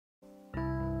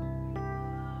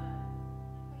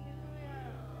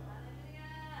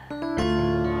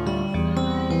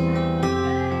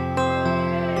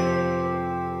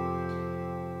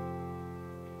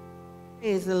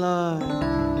Praise the Lord.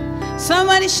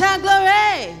 Somebody shout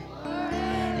glory.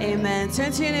 Amen. Turn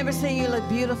to your neighbor, say you look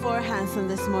beautiful or handsome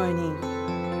this morning.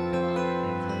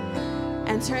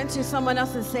 And turn to someone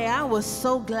else and say, I was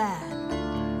so glad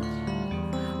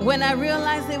when I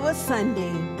realized it was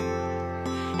Sunday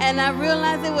and I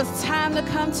realized it was time to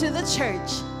come to the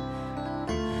church.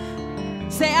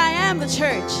 Say, I am the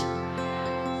church,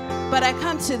 but I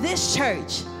come to this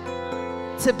church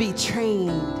to be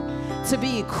trained, to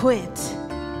be equipped,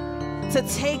 to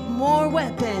take more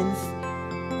weapons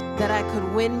that I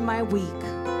could win my week,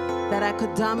 that I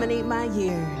could dominate my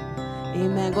year.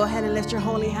 Amen. Go ahead and lift your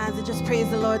holy hands and just praise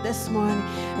the Lord this morning.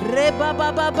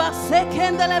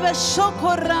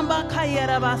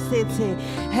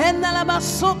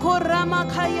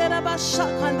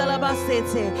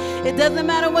 It doesn't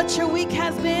matter what your week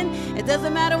has been. It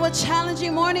doesn't matter what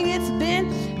challenging morning it's been.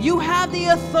 You have the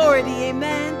authority.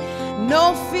 Amen.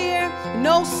 No fear,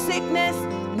 no sickness,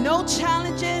 no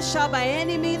challenges shall by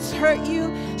any means hurt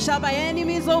you, shall by any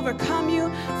means overcome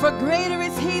you. For greater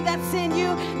is he that's in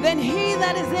you than he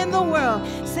that is in the world.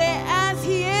 Say, as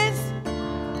he is,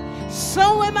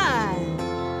 so am I.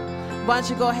 Why don't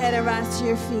you go ahead and rise to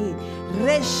your feet.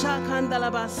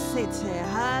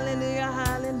 Hallelujah,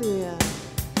 hallelujah.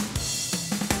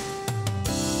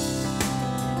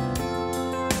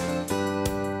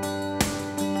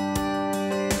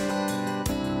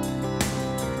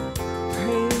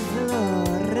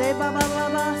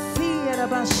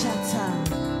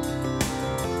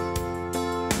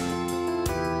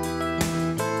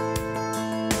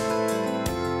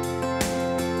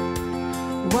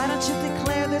 Why don't you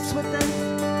declare this with us?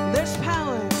 There's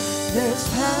power. There's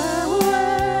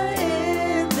power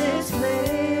in this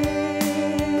place.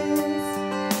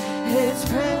 His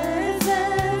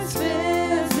presence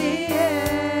fills the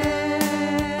air.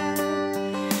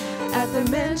 At the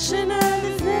mention of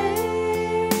his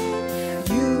name,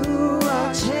 you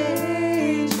are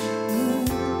changed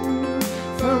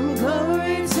from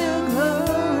glory to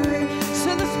glory. So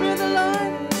the Spirit of the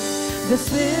Lord, the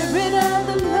Spirit of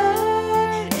the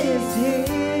Lord is here.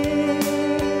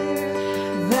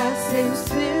 That same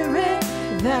Spirit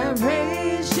that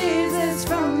raised Jesus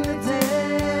from the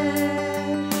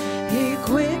dead, he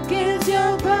quickens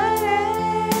your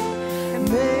body and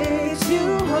makes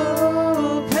you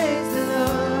whole. Praise the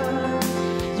Lord.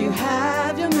 You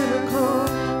have your miracle.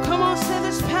 Come on, say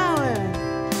there's power.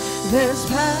 There's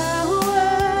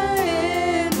power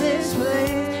in this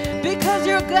place because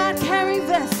you're a God-carrying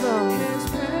vessel.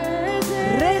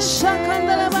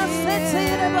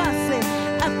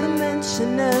 At the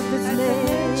mention of his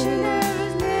name,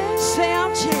 say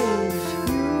I'm changed.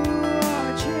 You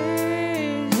are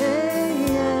changed.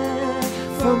 Yeah.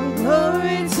 From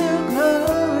glory to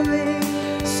glory.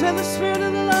 So the Spirit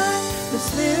of the Lord, the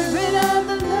Spirit of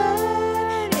the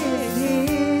Lord is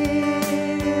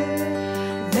here.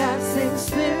 That same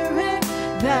Spirit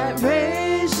that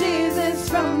raised Jesus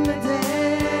from the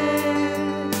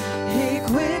dead, he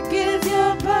quickens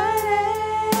your body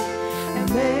and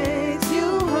makes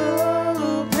you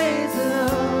whole. Praise the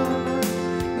Lord.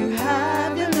 You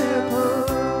have your miracle.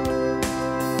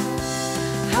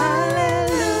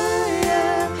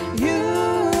 Hallelujah. You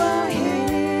are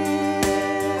here.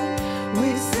 We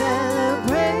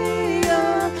celebrate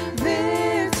your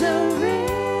victory.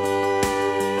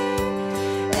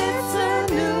 It's a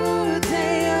new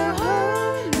day, a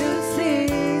whole new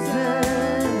season.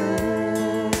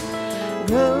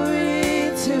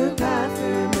 Glory to God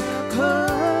for a miracle.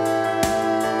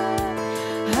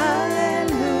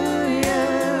 Hallelujah,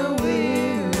 we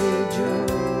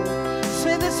rejoice.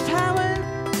 Say there's power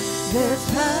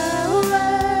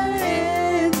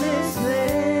in this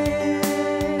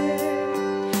place.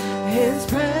 His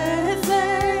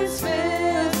presence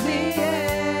fills the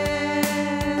air.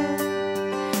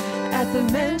 At the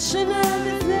mention of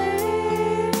his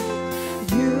name,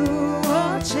 you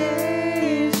are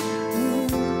changed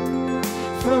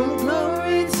from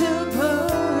glory to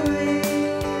glory.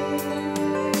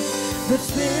 The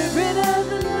Spirit of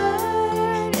the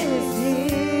Lord is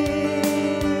here.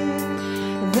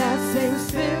 That same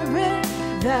Spirit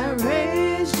that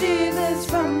raised Jesus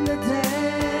from the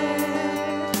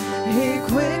dead, he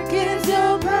quickens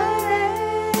your body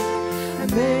and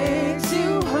makes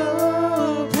you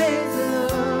whole. Praise the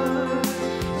Lord.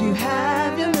 You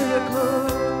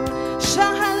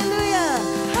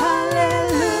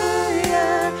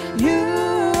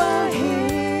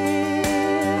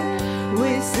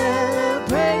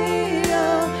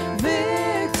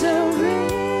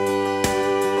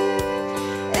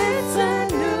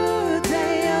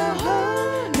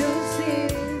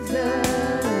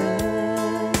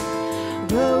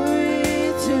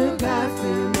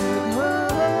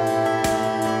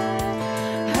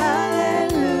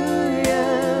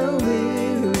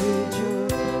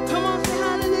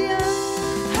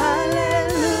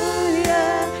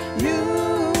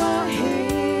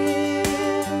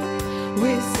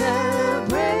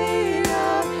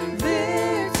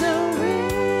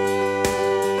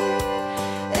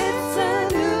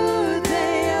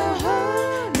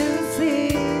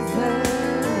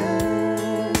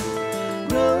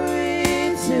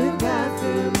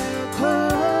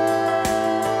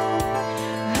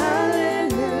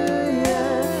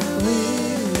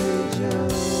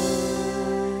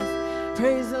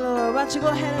go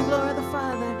ahead and glorify the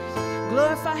Father?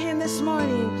 Glorify Him this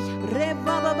morning.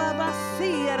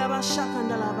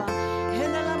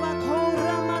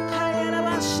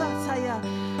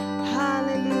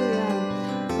 Hallelujah.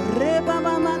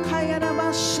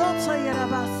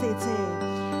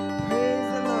 Praise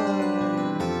the Lord.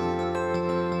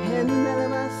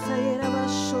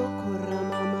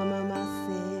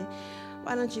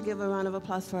 Why don't you give a round of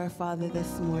applause for our Father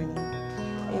this morning?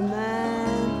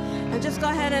 Amen. And just go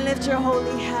ahead and lift your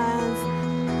holy hands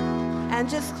and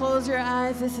just close your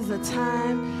eyes. This is a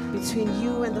time between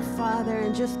you and the Father,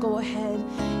 and just go ahead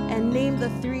and name the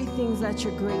 3 things that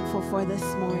you're grateful for this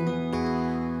morning.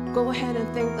 Go ahead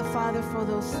and thank the Father for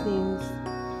those things.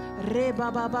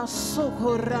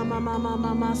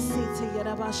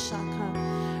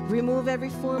 Remove every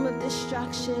form of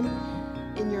distraction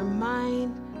in your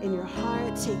mind, in your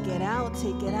heart. Take it out,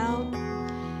 take it out.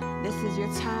 This is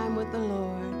your time with the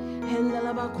Lord.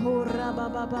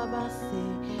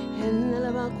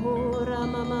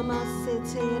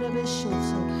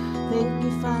 Thank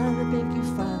you, Father, thank you,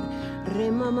 Father.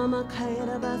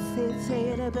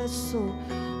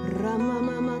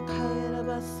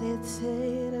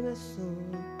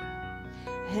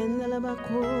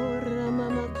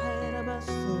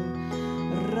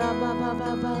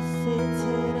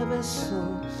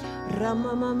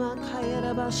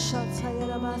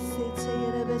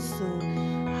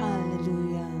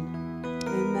 Hallelujah.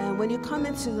 Amen. When you come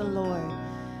into the Lord,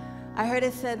 I heard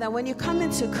it said that when you come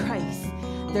into Christ,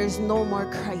 there's no more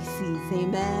crises.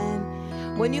 Amen.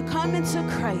 When you come into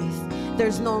Christ,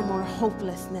 there's no more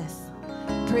hopelessness.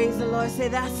 Praise the Lord. Say,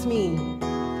 that's me.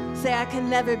 Say, I can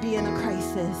never be in a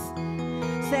crisis.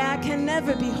 Say, I can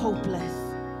never be hopeless.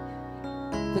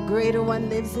 The greater one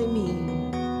lives in me.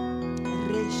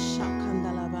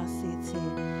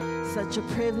 Such a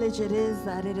privilege it is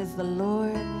that it is the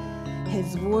Lord,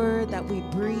 His word that we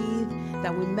breathe,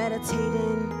 that we meditate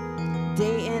in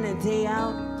and day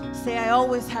out. Say, I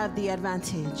always have the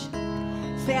advantage.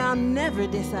 Say, I'm never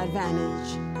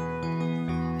disadvantaged.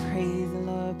 Praise the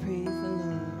Lord, praise the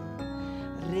Lord.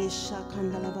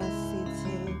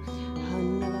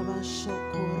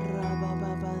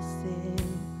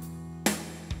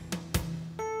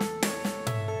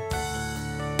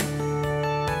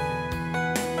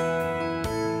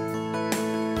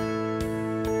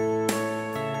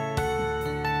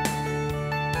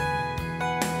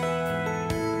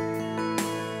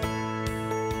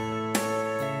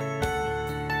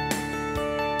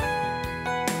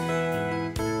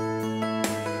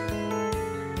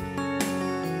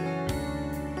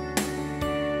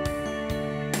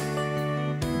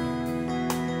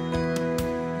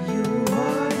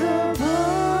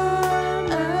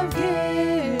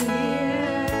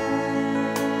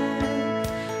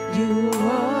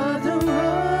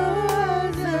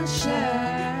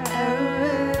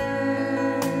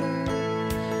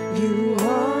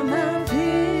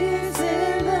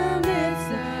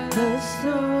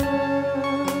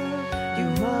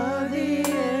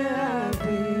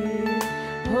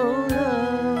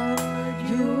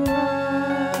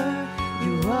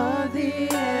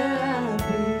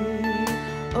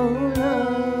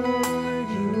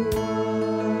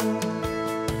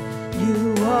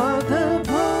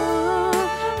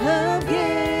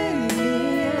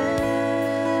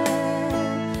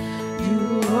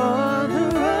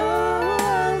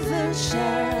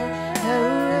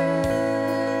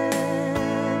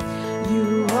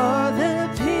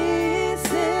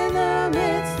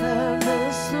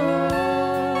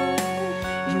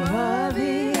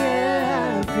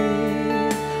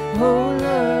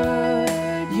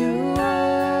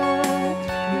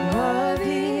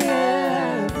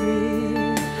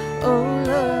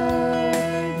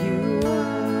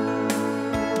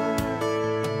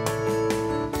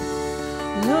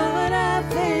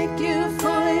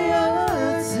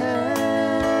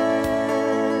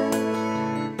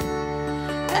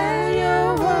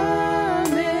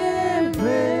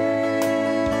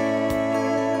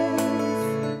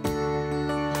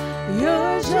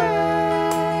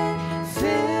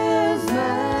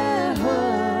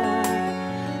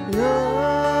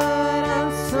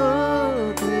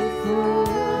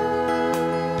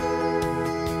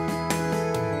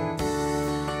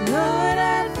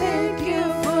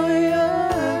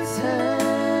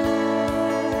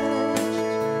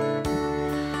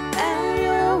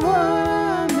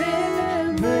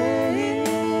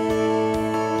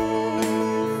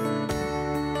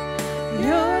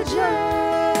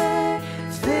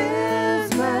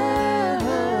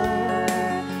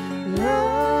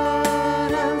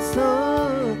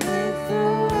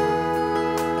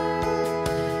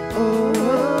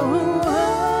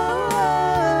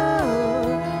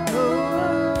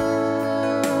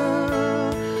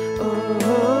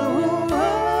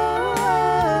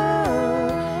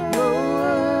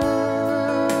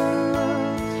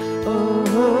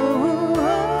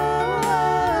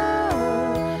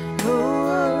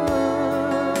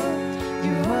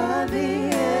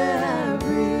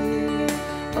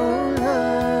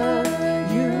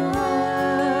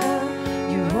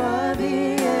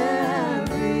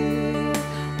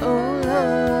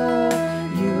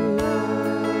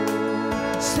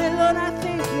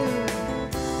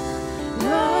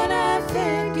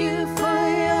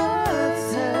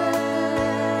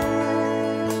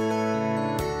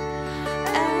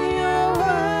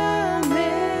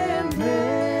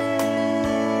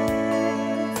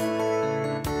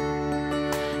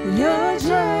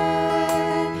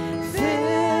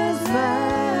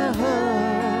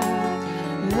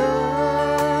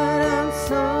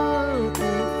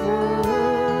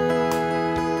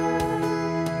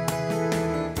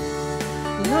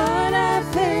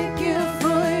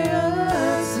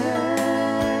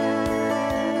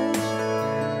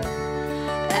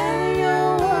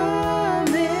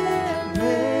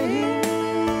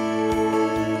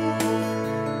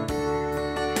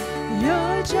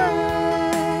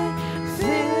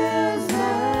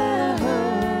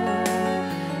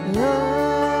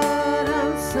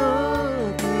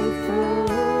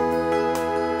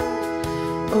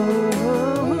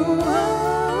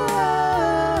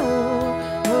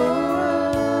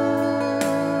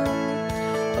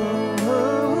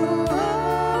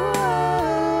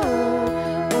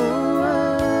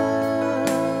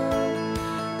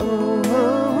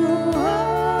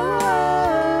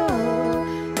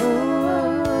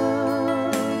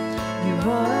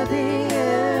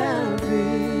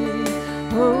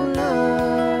 Oh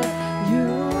Lord, you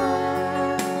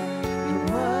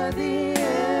are the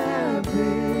air I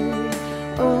breathe.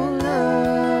 Oh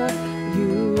Lord,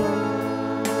 you are.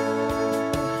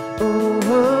 Oh,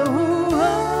 oh,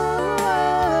 oh,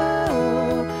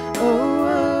 oh,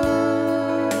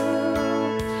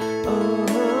 oh, oh, oh,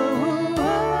 oh,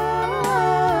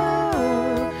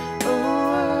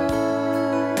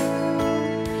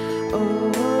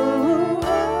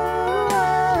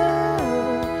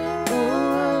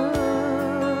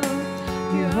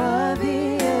 you are the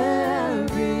air I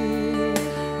breathe.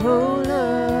 Oh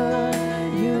Lord,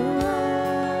 you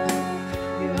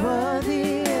are the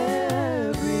air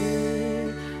I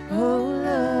breathe. Oh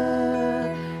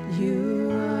Lord, you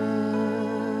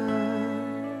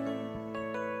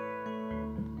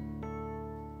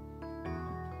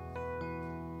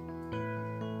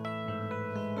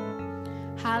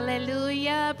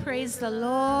Hallelujah. Praise the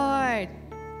Lord.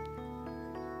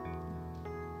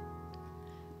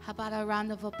 How about a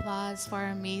round of applause for our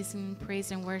amazing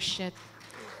praise and worship?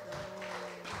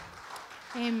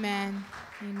 Amen.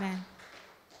 Amen.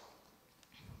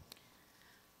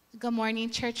 Good morning,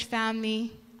 church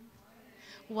family.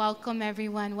 Welcome,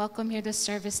 everyone. Welcome here to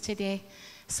service today.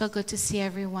 So good to see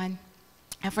everyone.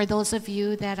 And for those of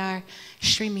you that are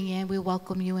streaming in, we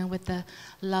welcome you in with the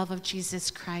love of Jesus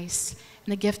Christ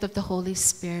and the gift of the Holy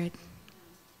Spirit.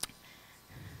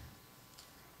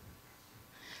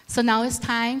 So now it's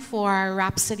time for our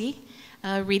Rhapsody,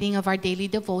 reading of our daily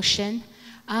devotion.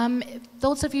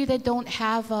 Those of you that don't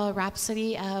have a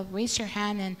Rhapsody, raise your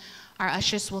hand and our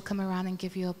ushers will come around and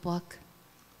give you a book.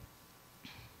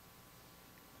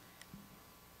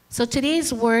 So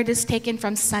today's word is taken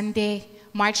from Sunday,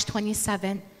 March 27th.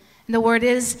 And the word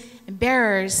is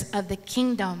bearers of the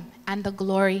kingdom and the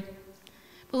glory.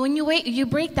 But when you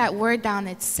break that word down,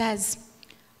 it says,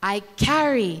 I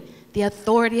carry the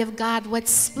authority of God with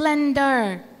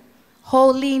splendor,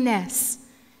 holiness,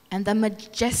 and the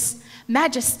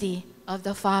majesty of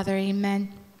the Father.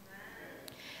 Amen.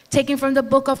 Taken from the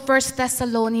book of 1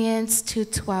 Thessalonians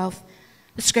 2:12,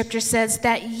 the scripture says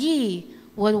that ye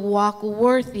would walk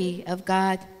worthy of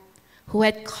God, who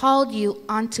had called you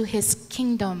unto his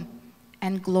kingdom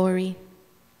and glory.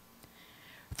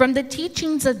 From the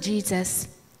teachings of Jesus,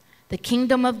 the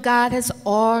kingdom of God has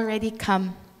already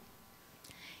come.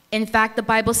 In fact, the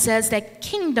Bible says that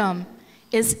kingdom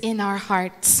is in our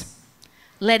hearts,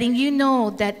 letting you know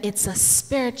that it's a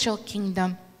spiritual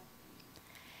kingdom.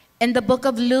 In the book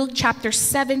of Luke, chapter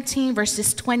 17,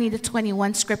 verses 20 to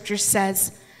 21, scripture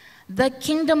says, the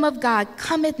kingdom of God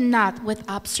cometh not with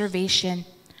observation,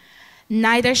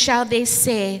 neither shall they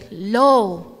say,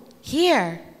 lo,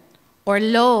 here, or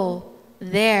lo,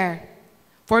 there.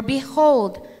 For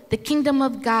behold, the kingdom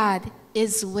of God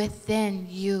is within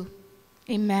you.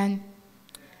 Amen.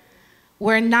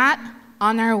 We're not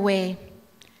on our way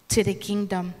to the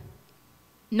kingdom.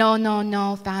 No, no,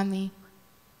 no, family.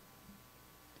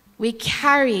 We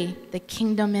carry the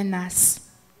kingdom in us.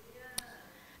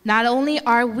 Not only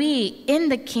are we in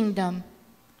the kingdom,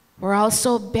 we're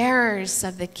also bearers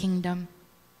of the kingdom.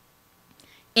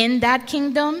 In that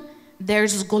kingdom,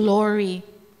 there's glory.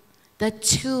 The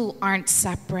two aren't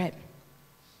separate.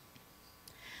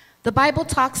 The Bible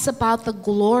talks about the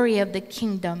glory of the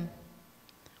kingdom.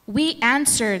 We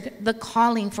answered the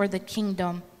calling for the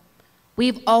kingdom.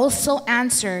 We've also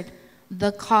answered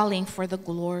the calling for the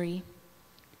glory.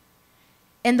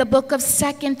 In the book of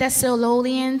 2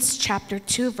 Thessalonians chapter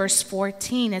 2, verse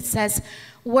 14, it says,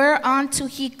 whereunto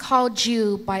he called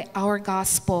you by our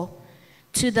gospel,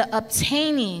 to the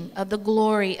obtaining of the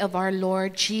glory of our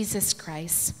Lord Jesus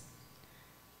Christ.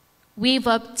 We've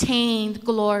obtained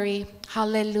glory.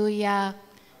 Hallelujah.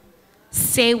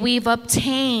 Say, we've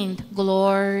obtained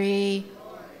glory.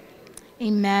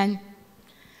 Amen.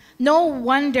 No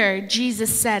wonder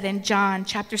Jesus said in John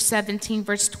chapter 17,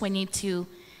 verse 22,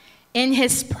 in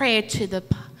his prayer to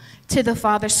the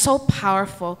Father, so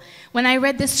powerful. When I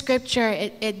read this scripture,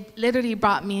 it literally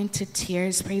brought me into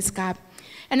tears, praise God.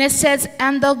 And it says,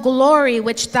 and the glory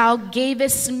which thou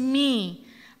gavest me,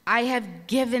 I have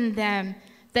given them,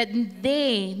 that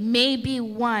they may be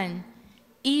one,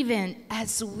 even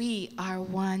as we are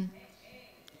one.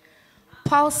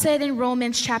 Paul said in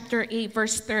Romans chapter 8,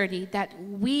 verse 30, that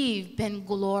we've been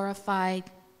glorified.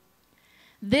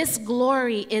 This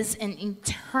glory is an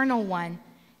eternal one,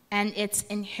 and it's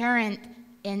inherent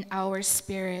in our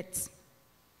spirits.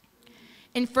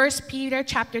 In 1 Peter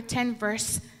chapter 5,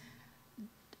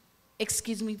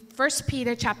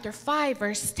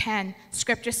 verse 10,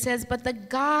 scripture says, but the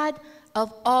God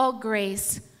of all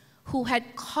grace, who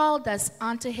had called us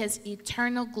unto his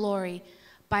eternal glory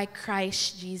by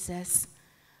Christ Jesus.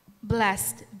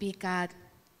 Blessed be God.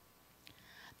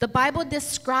 The Bible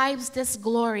describes this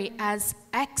glory as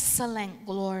excellent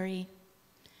glory.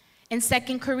 In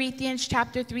 2 Corinthians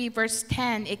chapter 3, verse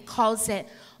 10, it calls it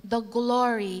the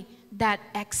glory that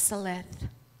excelleth.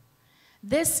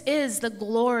 This is the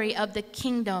glory of the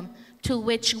kingdom to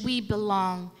which we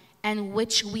belong and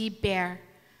which we bear.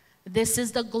 This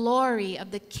is the glory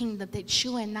of the kingdom that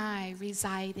you and I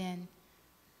reside in.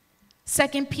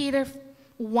 2 Peter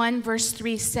 1 verse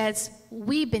 3 says,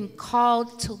 we've been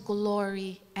called to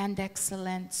glory and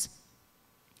excellence.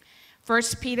 1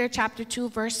 Peter chapter 2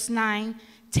 verse 9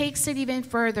 takes it even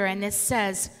further, and it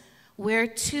says, we're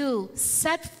to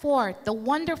set forth the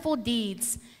wonderful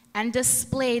deeds and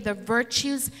display the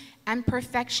virtues and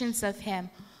perfections of him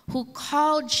who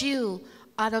called you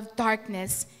out of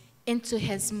darkness into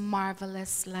his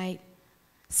marvelous light.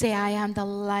 Say, I am the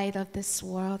light of this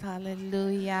world.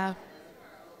 Hallelujah.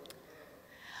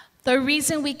 The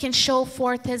reason we can show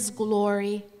forth his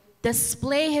glory,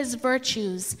 display his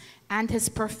virtues and his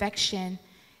perfection,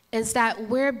 is that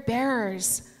we're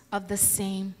bearers of the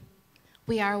same.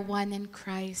 We are one in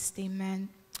Christ. Amen.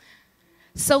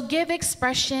 So give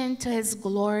expression to his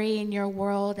glory in your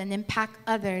world and impact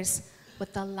others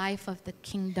with the life of the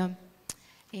kingdom.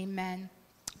 Amen.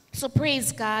 So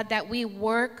praise God that we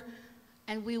work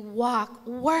and we walk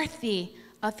worthy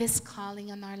of his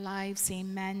calling on our lives.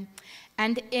 Amen.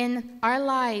 And in our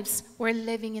lives, we're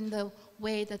living in the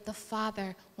way that the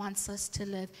Father wants us to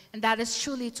live. And that is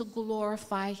truly to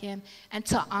glorify him and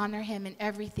to honor him in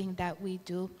everything that we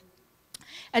do.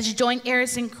 As joint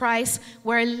heirs in Christ,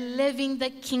 we're living the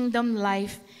kingdom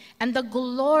life. And the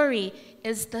glory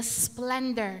is the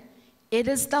splendor. It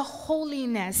is the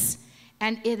holiness.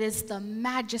 And it is the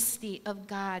majesty of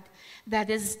God that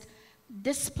is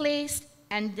displaced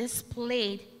and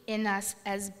displayed in us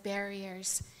as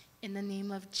barriers in the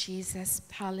name of Jesus.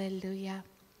 Hallelujah.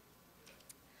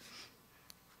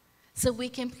 So we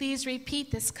can please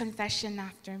repeat this confession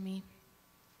after me.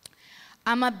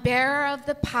 I'm a bearer of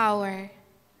the power,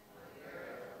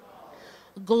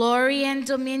 glory and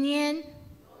dominion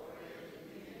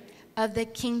of the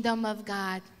kingdom of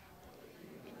God.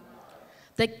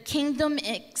 The kingdom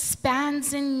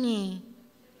expands in me,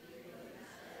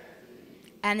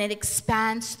 and it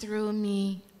expands through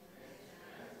me.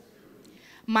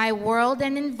 My world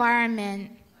and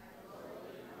environment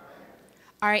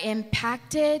are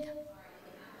impacted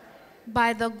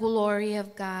by the glory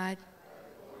of God.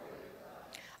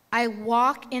 I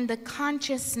walk in the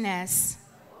consciousness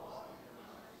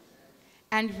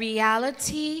and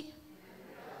reality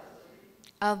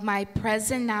of my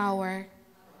present hour,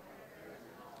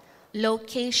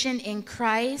 location in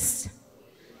Christ,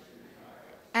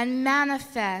 and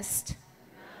manifest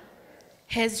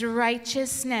his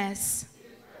righteousness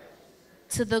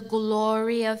to the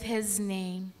glory of his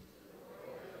name.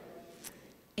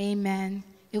 Amen.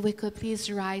 If we could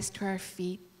please rise to our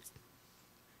feet.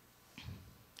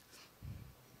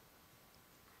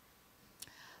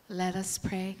 Let us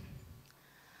pray.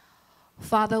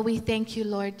 Father, we thank you,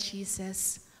 Lord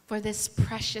Jesus, for this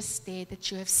precious day that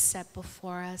you have set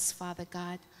before us, Father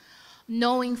God.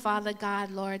 Knowing, Father God,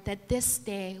 Lord, that this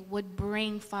day would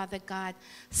bring, Father God,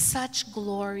 such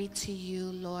glory to you,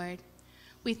 Lord.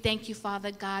 We thank you,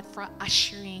 Father God, for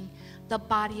ushering the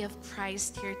body of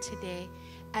Christ here today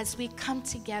as we come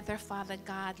together, Father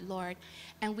God, Lord,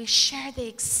 and we share the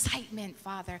excitement,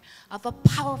 Father, of a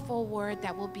powerful word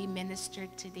that will be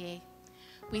ministered today.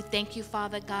 We thank you,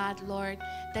 Father God, Lord,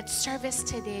 that service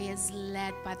today is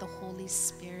led by the Holy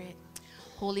Spirit.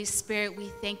 Holy Spirit, we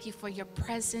thank you for your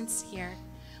presence here.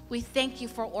 We thank you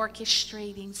for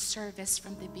orchestrating service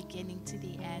from the beginning to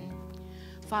the end.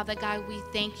 Father God, we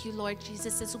thank you, Lord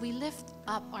Jesus, as we lift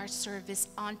up our service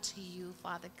onto you,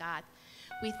 Father God.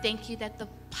 We thank you that the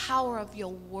power of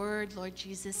your word, Lord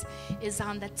Jesus, is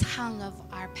on the tongue of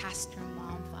our pastor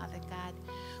mom, Father God.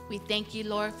 We thank you,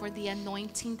 Lord, for the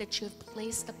anointing that you have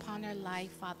placed upon her life,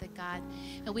 Father God.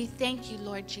 And we thank you,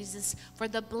 Lord Jesus, for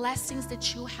the blessings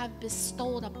that you have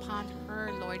bestowed upon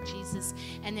her, Lord Jesus,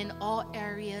 and in all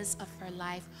areas of her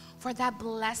life. For that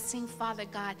blessing, Father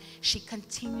God, she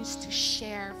continues to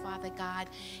share, Father God,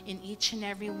 in each and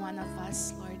every one of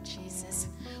us, Lord Jesus.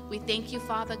 We thank you,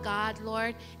 Father God,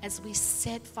 Lord, as we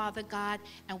sit, Father God,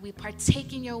 and we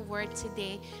partake in your word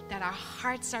today, that our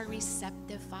hearts are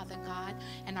receptive, Father God,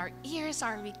 and our ears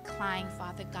are reclined,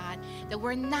 Father God, that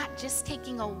we're not just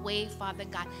taking away, Father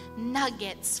God,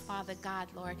 nuggets, Father God,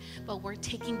 Lord, but we're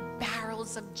taking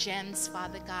barrels of gems,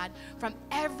 Father God, from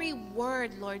every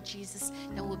word, Lord Jesus,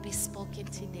 that will be spoken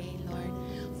today, Lord.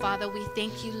 Father, we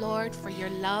thank you, Lord, for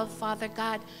your love, Father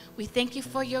God. We thank you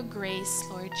for your grace,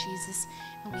 Lord Jesus.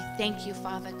 And we thank you,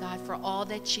 Father God, for all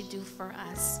that you do for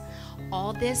us.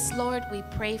 All this, Lord, we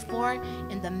pray for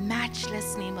in the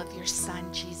matchless name of your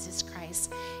Son, Jesus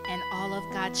Christ. And all of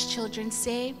God's children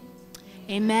say,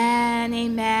 amen,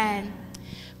 amen.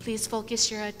 Please focus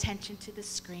your attention to the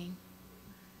screen.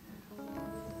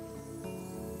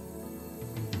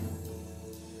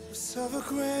 We serve a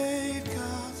great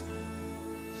God.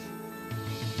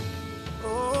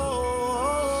 Oh.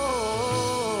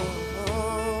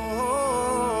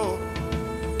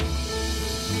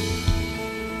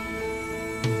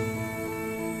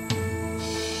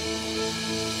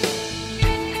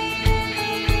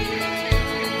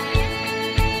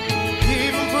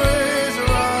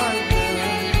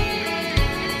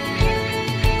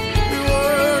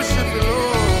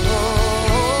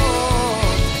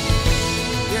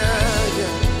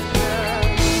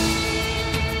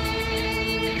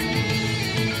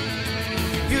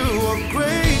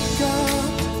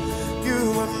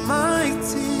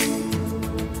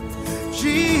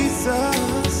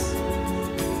 Jesus,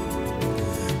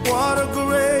 what a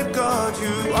great God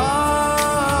you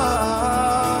are.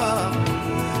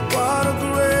 What a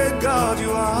great God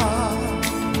you are.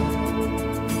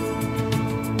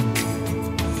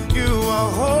 You are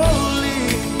holy,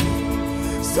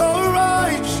 so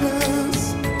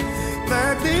righteous,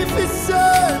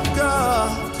 magnificent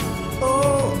God.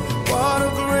 Oh, what a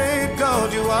great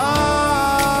God you are.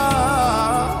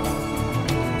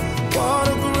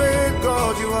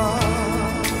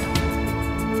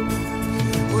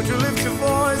 Would you lift your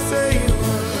voice, say you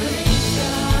are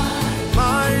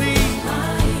mighty,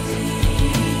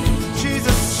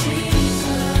 Jesus,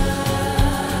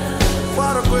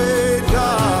 what a great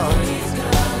God,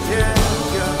 yeah,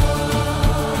 yeah,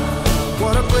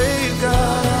 what a great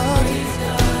God,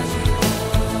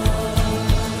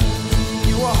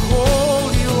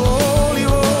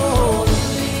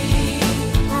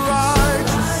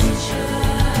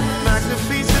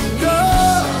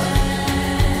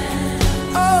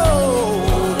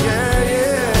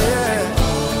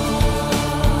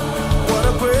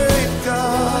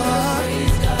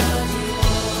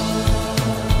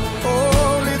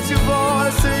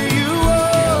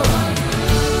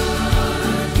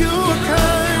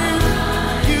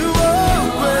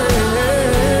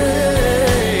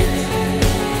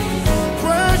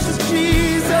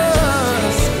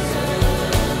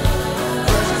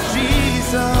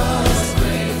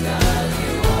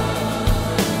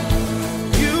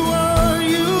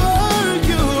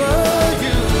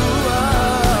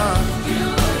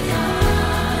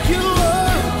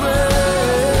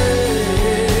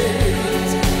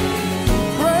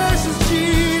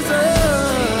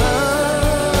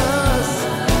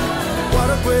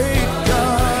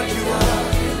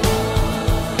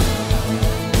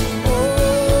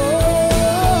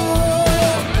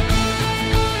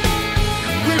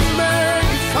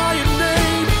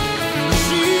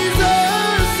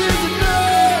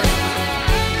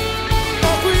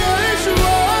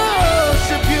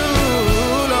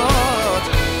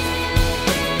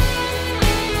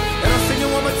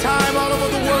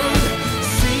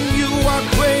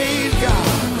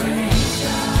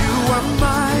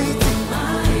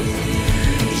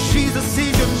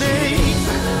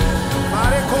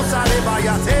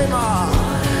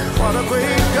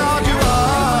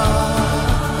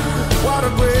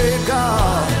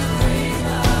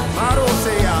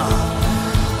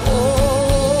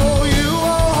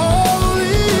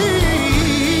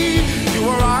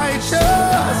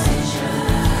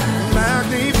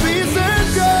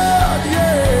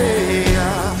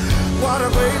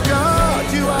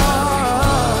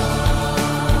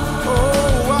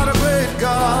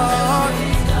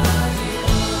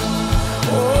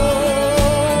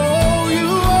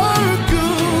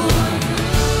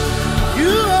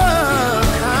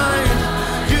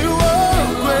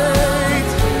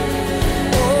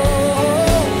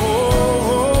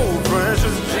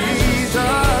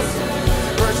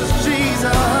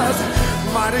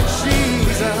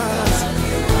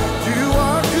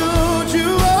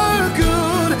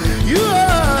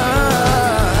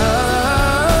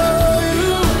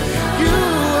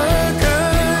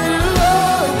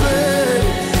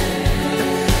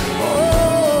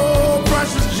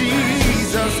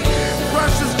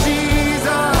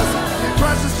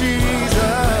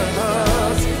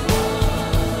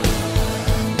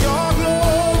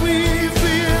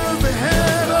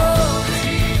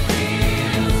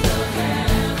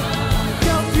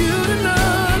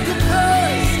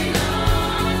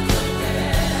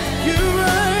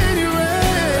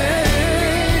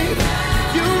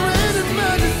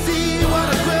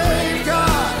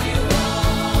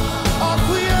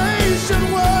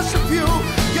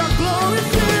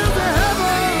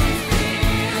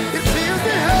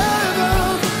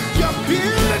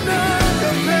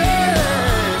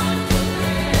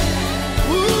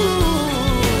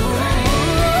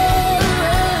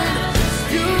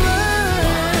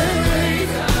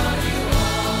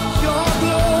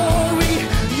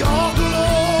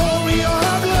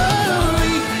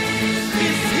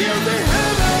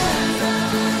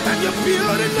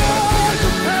 building up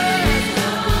the past.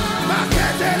 My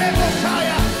cat and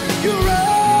Messiah, you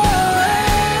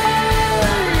reign.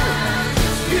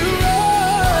 You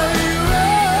reign, you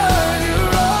reign, you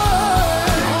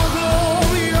reign. All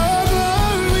glory,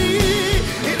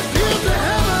 it fills the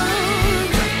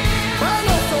heavens.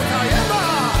 Follow so Tayema,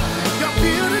 you're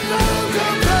building up the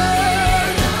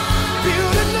past.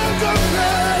 Building up the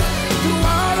past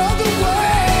throughout all the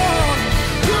world.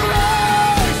 You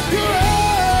reign, you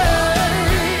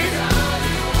reign.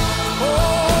 Oh,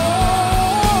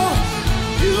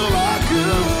 you are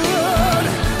good.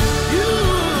 You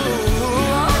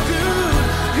are good.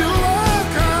 You are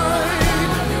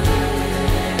kind.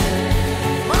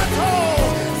 My soul,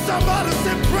 somebody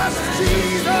say, precious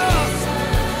Jesus.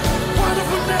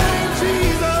 Wonderful name,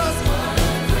 Jesus.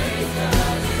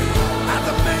 At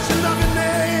the mention of your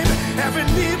name, every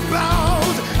knee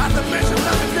bows. At the mention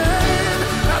of your name,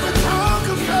 every tongue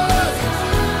confesses.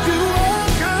 You are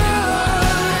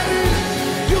kind.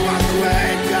 You are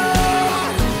great,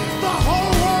 God. The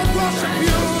whole world worship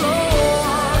you,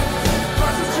 Lord.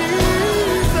 Precious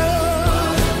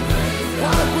Jesus.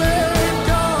 What a great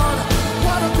God.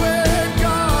 What a great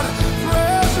God.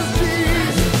 Precious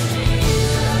Jesus.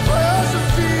 Precious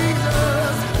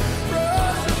Jesus.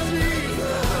 Precious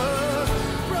Jesus.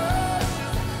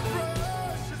 Precious.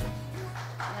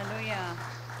 Hallelujah.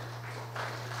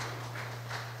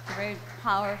 It's a very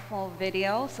powerful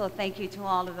video. So thank you to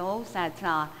all of those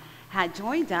that had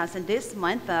joined us in this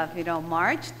month of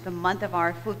March, the month of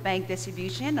our food bank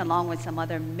distribution, along with some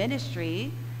other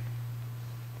ministry.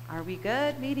 Are we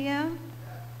good, media?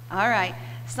 All right.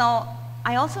 So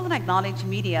I also want to acknowledge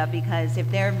media because if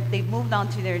they've moved on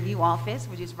to their new office,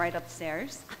 which is right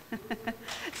upstairs.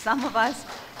 Some of us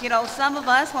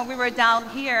when we were down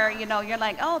here, you're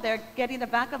like, oh, they're getting the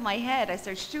back of my head as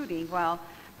they're shooting. Well,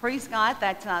 praise God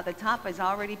that the top has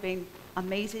already been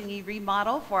amazingly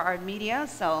remodeled for our media.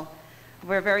 So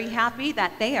we're very happy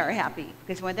that they are happy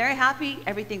because when they're happy,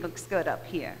 everything looks good up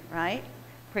here, right?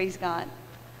 Praise God.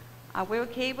 Are we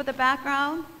okay with the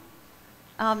background?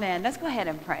 Amen. Let's go ahead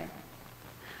and pray.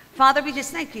 Father, we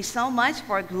just thank you so much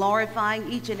for glorifying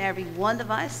each and every one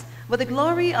of us with the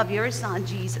glory of your Son,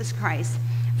 Jesus Christ.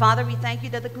 Father, we thank you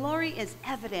that the glory is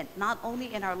evident not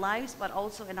only in our lives, but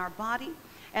also in our body,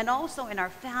 and also in our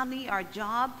family, our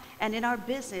job, and in our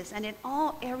business, and in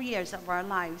all areas of our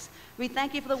lives. We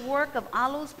thank you for the work of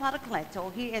Alos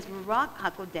Parakleto. He is Ruach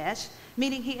HaKodesh,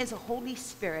 meaning he is a Holy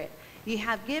Spirit. You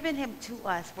have given him to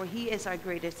us, for he is our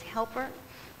greatest helper.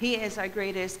 He is our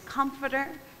greatest comforter,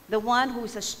 the one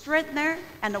who's a strengthener,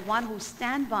 and the one who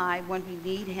stands by when we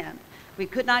need him. We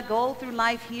could not go through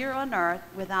life here on earth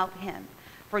without him.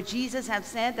 For Jesus have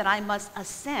said that I must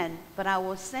ascend, but I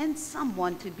will send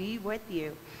someone to be with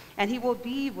you, and he will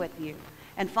be with you.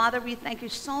 And Father, we thank you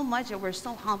so much, and we're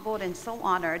so humbled and so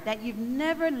honored that you've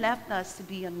never left us to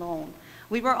be alone.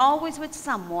 We were always with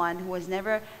someone who has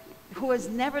never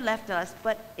left us,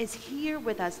 but is here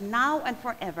with us now and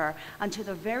forever until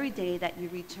the very day that you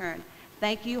return.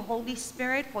 Thank you, Holy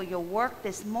Spirit, for your work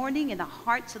this morning in the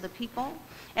hearts of the people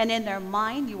and in their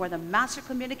mind. You are the master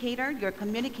communicator. You're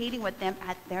communicating with them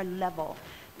at their level.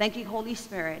 Thank you, Holy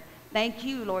Spirit. Thank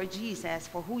you, Lord Jesus,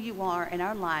 for who you are in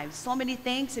our lives. So many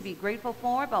things to be grateful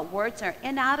for, but words are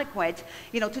inadequate,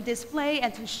 to display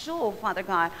and to show, Father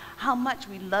God, how much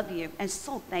we love you and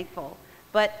so thankful.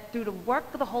 But through the work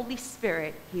of the Holy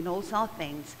Spirit, he knows all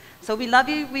things. So we love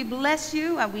you, we bless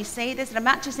you, and we say this in the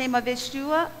matchless name of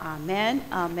Yeshua. Amen,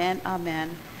 amen,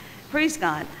 amen. Praise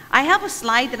God. I have a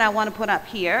slide that I want to put up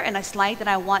here and a slide that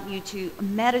I want you to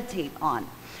meditate on.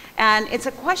 And it's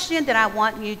a question that I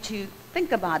want you to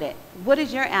think about it. What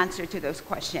is your answer to this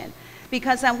question?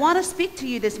 Because I want to speak to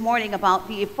you this morning about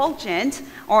the effulgence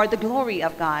or the glory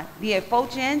of God. The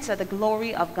effulgence or the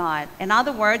glory of God. In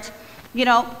other words,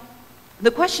 the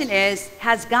question is,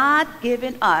 has God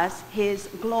given us his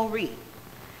glory?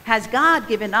 Has God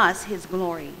given us his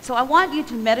glory? So I want you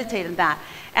to meditate on that.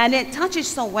 And it touches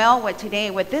so well with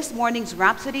this morning's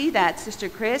Rhapsody that Sister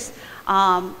Chris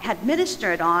had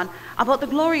ministered on about the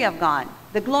glory of God.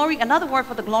 The glory, another word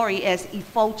for the glory is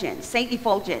effulgence. Say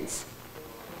effulgence.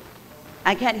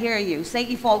 I can't hear you. Say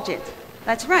effulgence.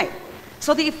 That's right.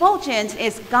 So the effulgence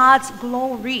is God's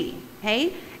glory.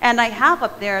 Okay? And I have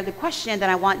up there the question that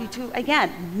I want you to,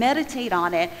 again, meditate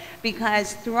on it,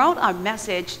 because throughout our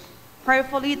message,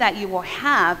 prayerfully that you will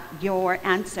have your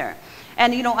answer.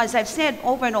 And as I've said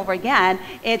over and over again,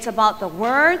 it's about the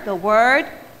word, the word,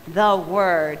 the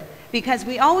word. because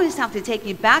we always have to take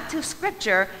you back to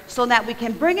Scripture so that we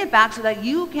can bring it back so that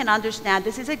you can understand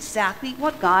this is exactly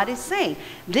what God is saying.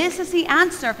 This is the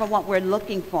answer for what we're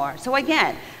looking for. So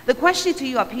again, the question to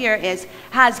you up here is,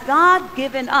 has God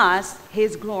given us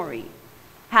his glory?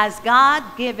 Has God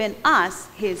given us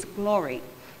his glory?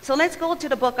 So let's go to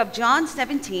the book of John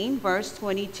 17, verse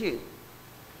 22.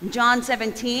 John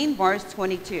 17, verse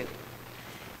 22.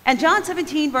 And John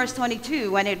 17, verse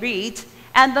 22, when it reads,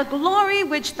 and the glory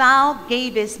which thou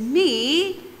gavest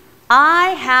me, I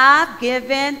have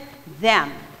given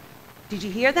them. Did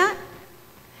you hear that?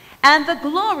 And the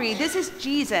glory, this is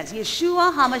Jesus,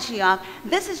 Yeshua HaMashiach,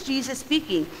 this is Jesus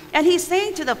speaking. And he's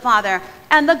saying to the Father,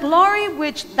 and the glory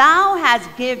which thou hast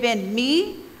given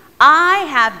me, I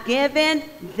have given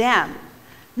them.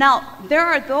 Now, there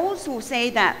are those who say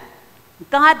that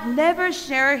God never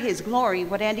shared his glory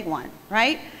with anyone,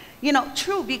 right? You know,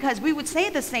 true, because we would say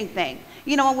the same thing.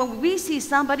 You know, when we see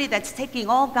somebody that's taking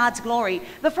all God's glory,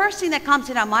 the first thing that comes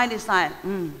in our mind is like,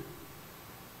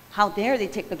 how dare they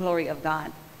take the glory of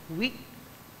God?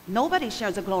 Nobody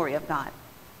shares the glory of God.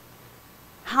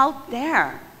 How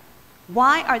dare?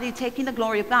 Why are they taking the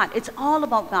glory of God? It's all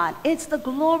about God. It's the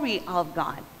glory of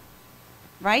God.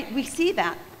 Right? We see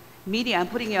that. Media, I'm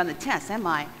putting you on the test, am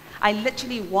I? I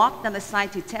literally walked on the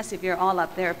side to test if you're all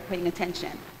up there paying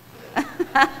attention.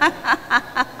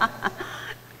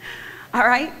 All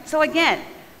right? So again,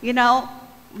 you know,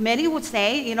 many would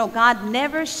say, you know, God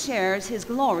never shares his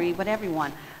glory with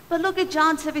everyone. But look at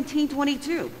John 17,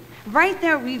 22. Right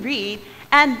there we read,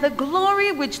 and the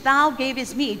glory which thou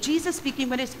gavest me, Jesus speaking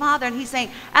with his Father, and he's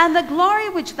saying, and the glory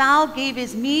which thou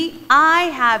gavest me, I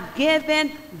have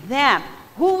given them.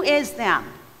 Who is them?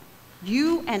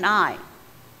 You and I.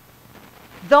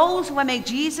 Those who have made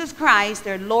Jesus Christ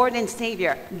their Lord and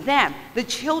Savior. Them, the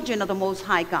children of the Most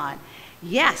High God.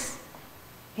 Yes.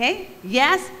 Okay?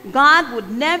 Yes, God would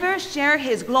never share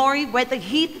his glory with the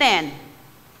heathen.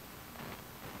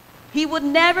 He would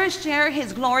never share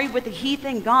his glory with the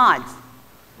heathen gods.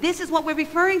 This is what we're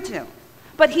referring to.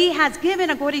 But he has given,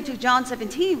 according to John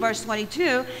 17, verse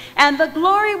 22, and the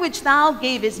glory which thou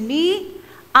gavest me,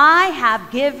 I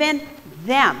have given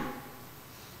them.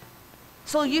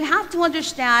 So you have to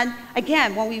understand,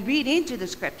 again, when we read into the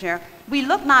scripture, we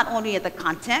look not only at the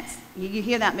context, you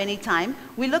hear that many times,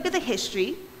 we look at the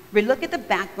history, we look at the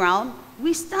background,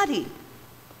 we study.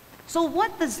 So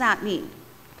what does that mean?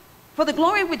 For the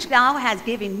glory which thou hast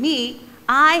given me,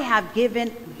 I have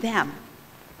given them.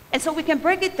 And so we can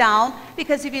break it down,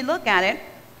 because if you look at it,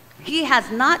 he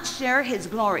has not shared his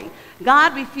glory.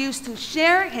 God refused to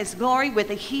share his glory with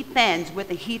the heathens, with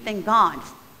the heathen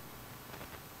gods.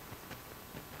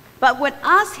 But with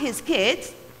us, his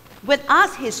kids, with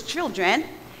us, his children,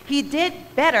 he did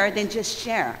better than just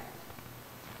share.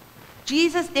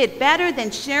 Jesus did better than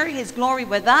share his glory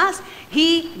with us.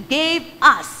 He gave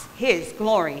us his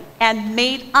glory and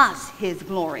made us his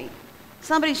glory.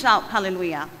 Somebody shout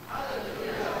hallelujah.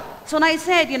 Hallelujah. So when I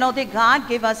said, you know, did God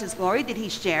give us his glory? Did he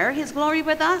share his glory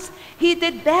with us? He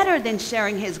did better than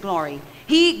sharing his glory.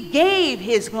 He gave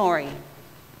his glory.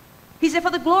 He said,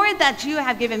 for the glory that you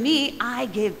have given me, I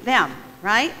give them,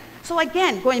 right? So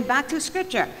again, going back to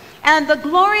scripture, and the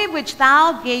glory which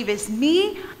thou gavest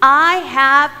me, I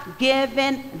have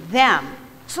given them.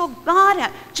 So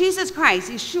God, Jesus Christ,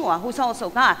 Yeshua, who's also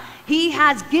God, he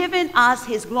has given us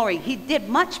his glory. He did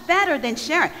much better than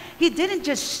share. He didn't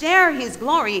just share his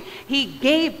glory, he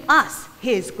gave us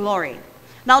his glory.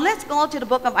 Now let's go to the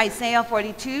book of Isaiah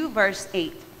 42, verse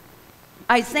 8.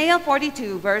 Isaiah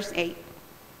 42, verse 8.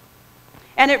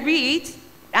 And it reads,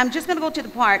 I'm just going to go to the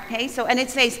part, okay? So, and it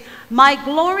says, my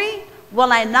glory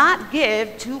will I not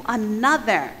give to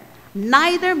another,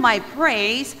 neither my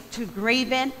praise to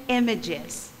graven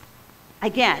images.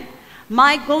 Again,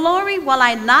 my glory will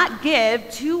I not give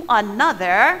to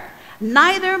another,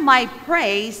 neither my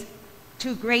praise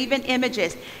to graven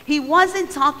images. He wasn't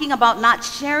talking about not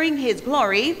sharing his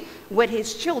glory with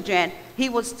his children. He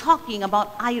was talking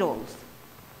about idols.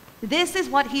 This is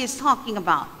what he is talking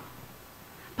about.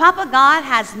 Papa God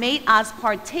has made us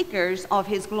partakers of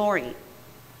his glory.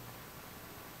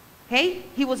 Okay?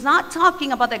 He was not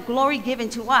talking about the glory given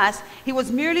to us. He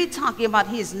was merely talking about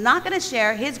he is not going to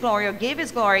share his glory or give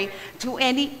his glory to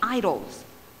any idols.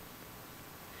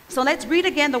 So let's read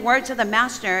again the words of the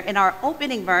Master in our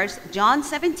opening verse, John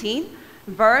 17,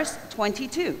 verse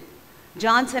 22.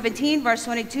 John 17, verse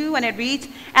 22, and it reads,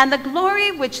 and the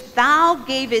glory which thou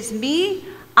gavest me,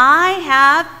 I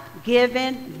have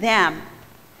given them.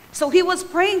 So he was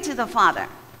praying to the Father.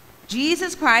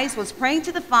 Jesus Christ was praying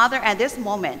to the Father at this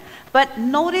moment. But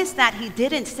notice that he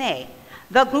didn't say,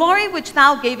 The glory which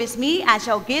thou gavest me, I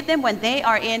shall give them when they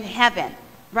are in heaven.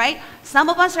 Right? Some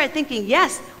of us are thinking,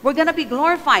 yes, we're going to be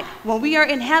glorified. When we are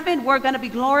in heaven, we're going to be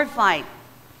glorified.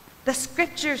 The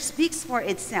scripture speaks for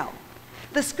itself.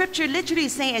 The scripture literally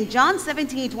say in John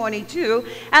 17:22,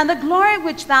 and the glory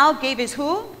which thou gavest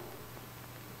who?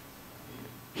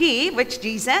 He, which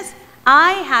Jesus,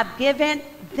 I have given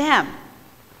them.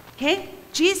 Okay?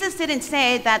 Jesus didn't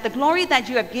say that the glory that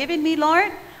you have given me,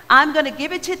 Lord, I'm going to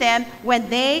give it to them when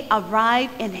they arrive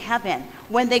in heaven.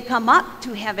 When they come up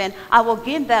to heaven, I will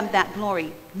give them that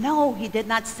glory. No, he did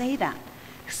not say that.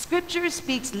 Scripture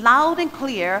speaks loud and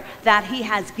clear that he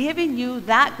has given you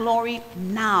that glory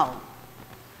now.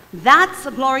 That's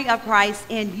the glory of Christ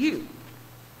in you.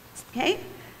 Okay?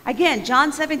 Again,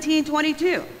 John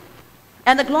 17:22.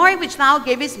 And the glory which thou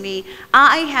gavest me,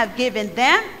 I have given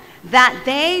them, that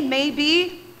they may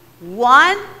be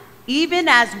one, even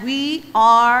as we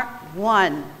are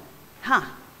one.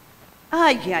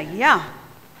 Yeah.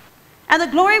 And the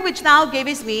glory which thou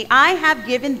gavest me, I have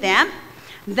given them,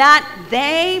 that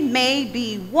they may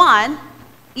be one,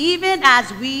 even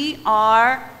as we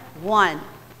are one.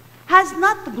 Has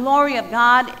not the glory of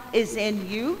God is in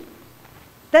you?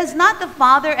 Does not the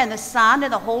Father and the Son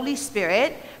and the Holy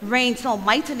Spirit reign so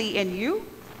mightily in you?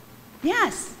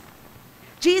 Yes.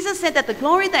 Jesus said that the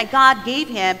glory that God gave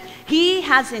him, he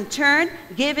has in turn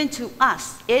given to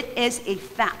us. It is a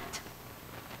fact.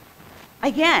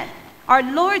 Again, our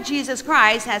Lord Jesus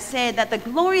Christ has said that the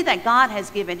glory that God has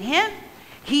given him,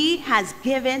 he has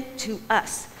given to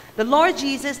us. The Lord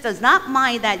Jesus does not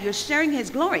mind that you're sharing his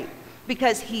glory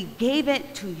because he gave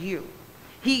it to you.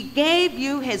 He gave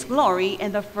you his glory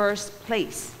in the first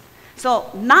place. So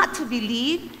not to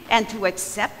believe and to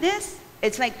accept this,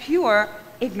 it's like pure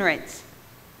ignorance.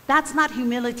 That's not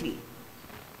humility.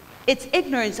 It's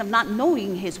ignorance of not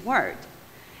knowing his word.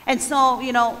 And so,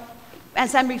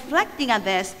 as I'm reflecting on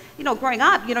this, growing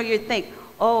up, you think,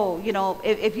 oh,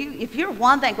 if you're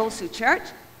one that goes to church,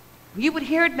 you would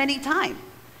hear it many times.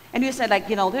 And you say, like,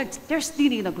 they're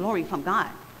stealing the glory from God.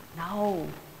 No.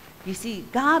 You see,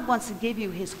 God wants to give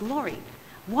you his glory.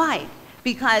 Why?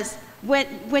 Because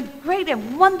when great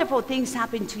and wonderful things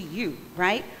happen to you,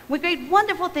 right? When great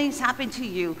wonderful things happen to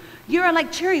you, you're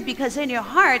like cheering because in your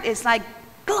heart it's like,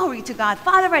 glory to God.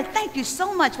 Father, I thank you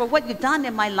so much for what you've done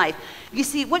in my life. You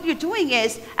see, what you're doing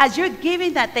is, as you're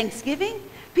giving that thanksgiving,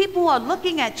 people are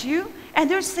looking at you and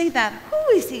they're saying that,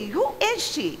 who is he? Who is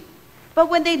she? But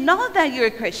when they know that you're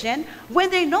a Christian,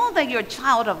 when they know that you're a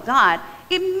child of God,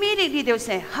 immediately they'll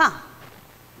say,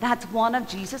 that's one of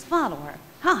Jesus' followers.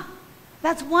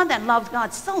 That's one that loves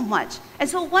God so much. And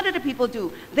so what do the people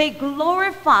do? They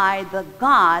glorify the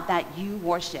God that you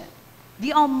worship.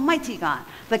 The Almighty God.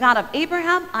 The God of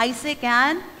Abraham, Isaac,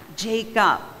 and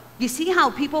Jacob. You see how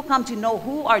people come to know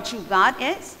who our true God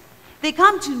is? They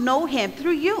come to know him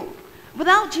through you.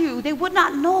 Without you, they would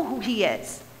not know who he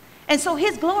is. And so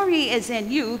his glory is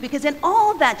in you because in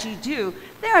all that you do,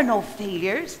 there are no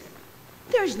failures.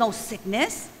 There's no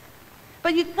sickness.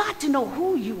 But you've got to know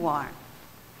who you are.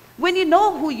 When you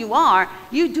know who you are,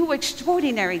 you do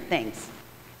extraordinary things.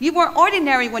 You were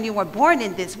ordinary when you were born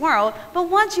in this world, but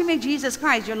once you make Jesus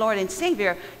Christ your Lord and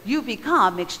Savior, you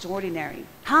become extraordinary.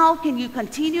 How can you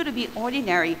continue to be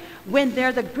ordinary when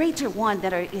they're the greater one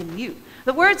that are in you?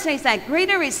 The word says that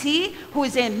greater is he who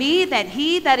is in me than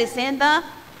he that is in the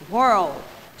world.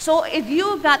 So if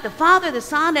you've got the Father, the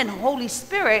Son, and Holy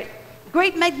Spirit,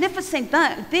 great magnificent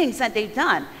things that they've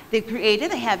done. They've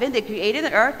created the heaven, they created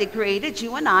the earth, they created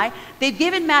you and I. They've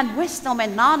given man wisdom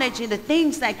and knowledge in the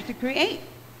things that to create.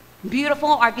 Beautiful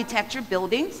architecture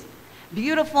buildings,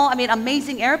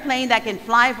 amazing airplane that can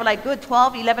fly for like good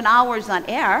 12, 11 hours on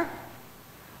air.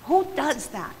 Who does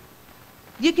that?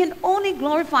 You can only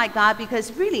glorify God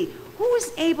because really, who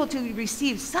is able to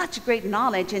receive such great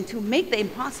knowledge and to make the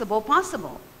impossible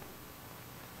possible?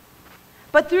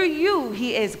 But through you,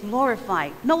 he is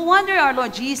glorified. No wonder our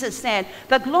Lord Jesus said,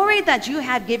 the glory that you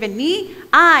have given me,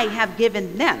 I have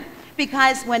given them.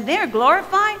 Because when they're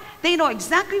glorified, they know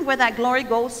exactly where that glory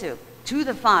goes to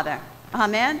the Father.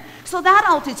 Amen? So that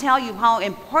ought to tell you how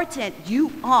important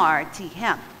you are to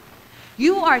him.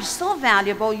 You are so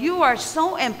valuable. You are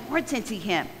so important to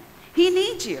him. He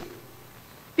needs you.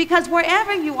 Because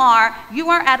wherever you are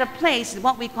at a place,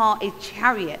 what we call a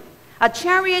chariot. A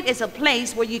chariot is a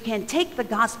place where you can take the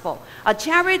gospel. A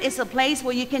chariot is a place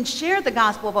where you can share the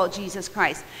gospel about Jesus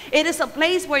Christ. It is a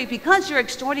place where, because you're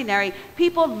extraordinary,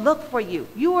 people look for you.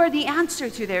 You are the answer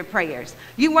to their prayers.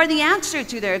 You are the answer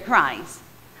to their cries.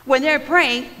 When they're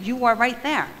praying, you are right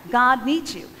there. God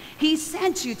meets you. He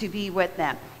sent you to be with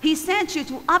them. He sent you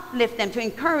to uplift them, to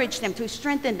encourage them, to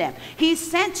strengthen them. He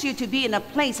sent you to be in a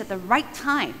place at the right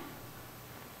time.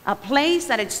 A place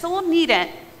that is so needed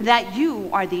that you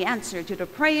are the answer to the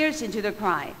prayers and to the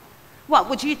cry. What,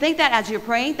 would you think that as you're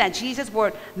praying that Jesus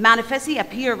would manifestly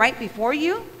appear right before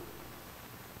you?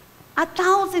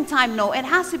 1,000 times no. It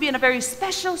has to be in a very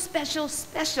special,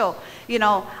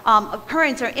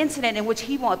 occurrence or incident in which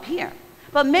he will appear.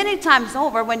 But many times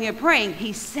over, when you're praying,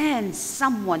 he sends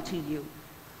someone to you.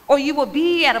 Or you will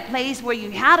be at a place where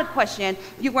you had a question,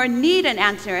 you were in need an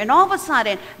answer, and all of a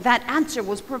sudden, that answer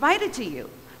was provided to you.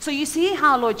 So you see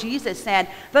how Lord Jesus said,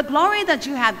 the glory that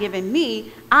you have given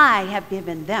me, I have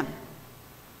given them.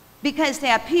 Because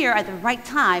they appear at the right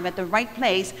time, at the right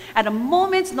place, at a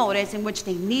moment's notice in which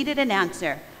they needed an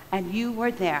answer, and you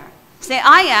were there. Say,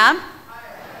 I am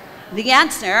the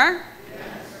answer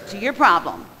to your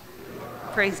problem.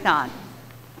 Praise God.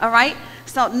 All right?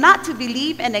 So not to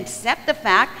believe and accept the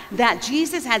fact that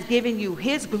Jesus has given you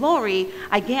his glory,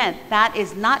 again, that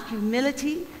is not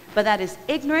humility, but that is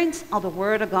ignorance of the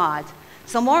word of God.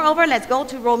 So moreover, let's go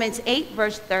to Romans 8,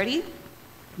 verse 30.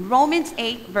 Romans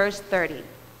 8, verse 30.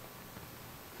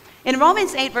 In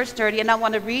Romans 8, verse 30, and I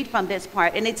want to read from this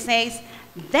part, and it says,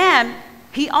 them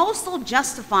he also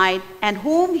justified, and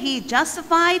whom he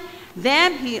justified,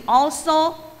 them he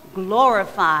also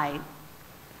glorified.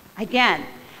 Again,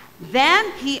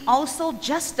 them he also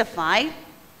justified,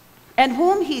 and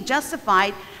whom he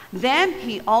justified, them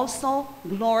he also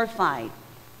glorified.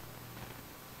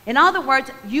 In other words,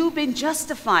 you've been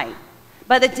justified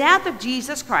by the death of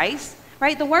Jesus Christ,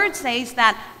 right? The word says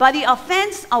that by the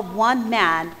offense of one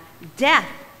man, death,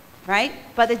 right?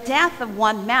 By the death of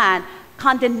one man,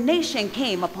 condemnation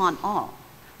came upon all.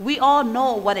 We all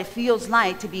know what it feels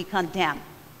like to be condemned.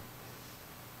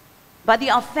 By the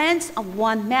offense of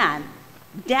one man,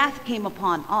 death came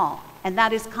upon all, and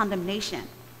that is condemnation.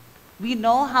 We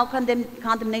know how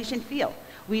condemnation feels.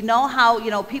 We know how,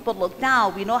 people look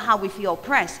down. We know how we feel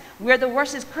oppressed. We're the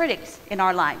worst critics in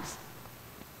our lives.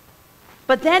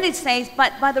 But then it says,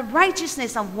 but by the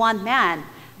righteousness of one man,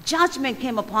 judgment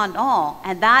came upon all,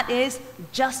 and that is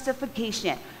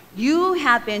justification. You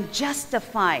have been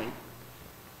justified.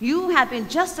 You have been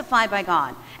justified by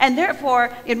God. And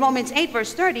therefore, in Romans 8,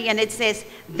 verse 30, and it says,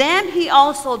 then he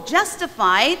also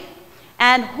justified,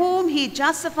 and whom he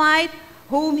justified,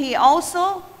 whom he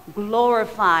also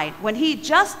glorified. When he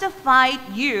justified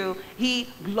you, he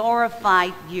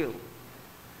glorified you.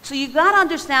 So you got to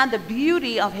understand the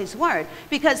beauty of his word,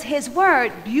 because his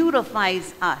word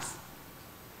beautifies us.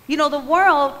 The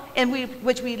world in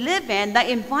which we live in, the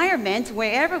environment,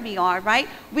 wherever we are, right?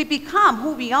 We become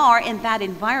who we are in that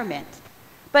environment.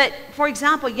 But, for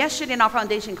example, yesterday in our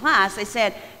foundation class, I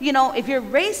said, if you're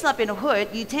raised up in the hood,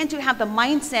 you tend to have the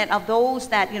mindset of those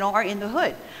that, are in the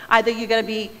hood. Either you're going to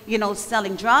be,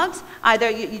 selling drugs, either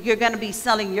you're going to be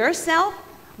selling yourself,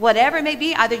 whatever it may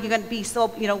be, either you're going to be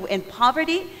so, in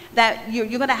poverty, that you're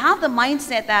going to have the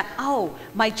mindset that, oh,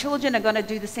 my children are going to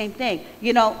do the same thing.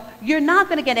 You're not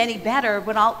going to get any better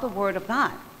without the word of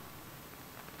God.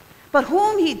 But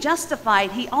whom he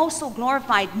justified, he also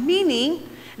glorified, meaning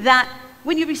that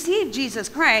when you receive Jesus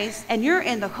Christ and you're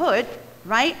in the hood,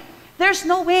 right, there's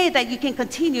no way that you can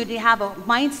continue to have a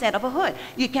mindset of a hood.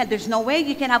 There's no way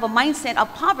you can have a mindset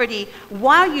of poverty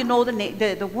while you know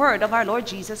the word of our Lord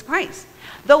Jesus Christ.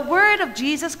 The word of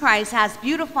Jesus Christ has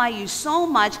beautified you so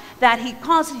much that he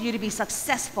causes you to be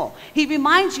successful. He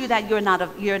reminds you that you're not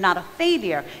a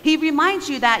failure. He reminds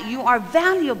you that you are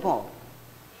valuable.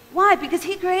 Why? Because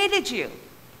he created you.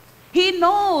 He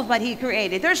knows what he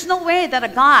created. There's no way that a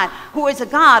God who is a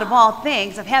God of all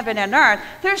things, of heaven and earth,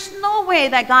 there's no way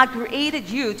that God created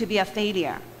you to be a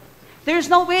failure. There's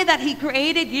no way that he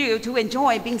created you to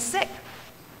enjoy being sick.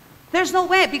 There's no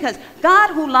way, because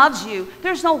God who loves you,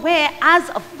 there's no way as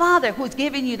a father who's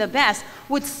giving you the best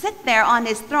would sit there on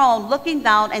his throne looking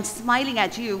down and smiling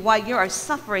at you while you are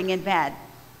suffering in bed.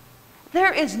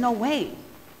 There is no way.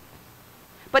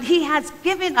 But he has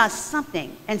given us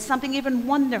something, and something even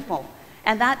wonderful,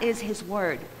 and that is his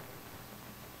word.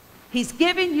 He's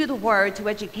given you the word to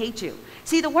educate you.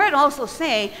 See, the word also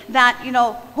say that,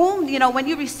 when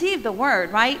you receive the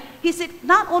word, right? He said,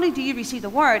 not only do you receive the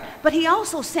word, but he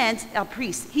also sends a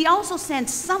priest. He also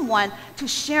sends someone to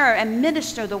share and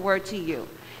minister the word to you.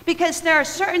 Because there are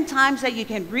certain times that you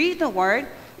can read the word.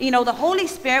 The Holy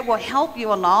Spirit will help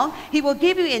you along. He will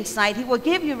give you insight. He will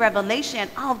give you revelation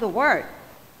of the word.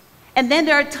 And then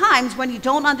there are times when you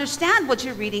don't understand what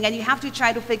you're reading and you have to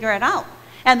try to figure it out.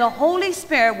 And the Holy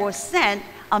Spirit will send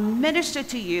minister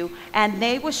to you, and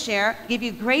they will share, give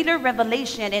you greater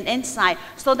revelation and insight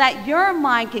so that your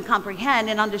mind can comprehend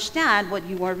and understand what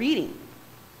you are reading.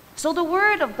 So the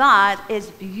Word of God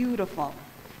is beautiful.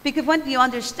 Because when you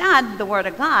understand the Word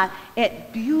of God,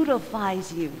 it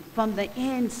beautifies you from the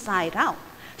inside out.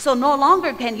 So no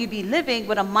longer can you be living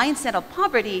with a mindset of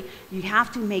poverty. You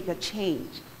have to make a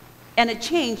change. And a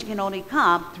change can only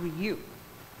come through you.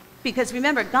 Because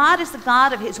remember, God is the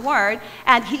God of His Word,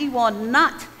 and He will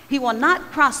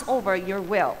not cross over your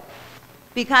will.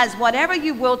 Because whatever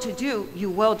you will to do,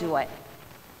 you will do it.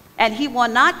 And He will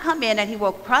not come in and He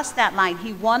will cross that line.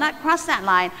 He will not cross that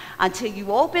line until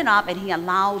you open up and He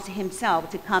allows Himself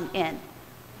to come in.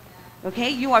 Okay?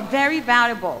 You are very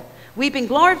valuable. We've been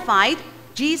glorified.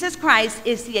 Jesus Christ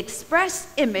is the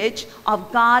express image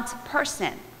of God's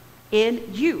person in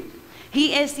you.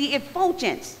 He is the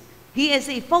effulgence. He is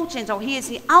the effulgence, or He is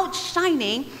the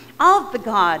outshining of the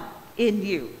God in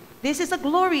you. This is the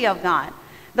glory of God.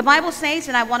 The Bible says,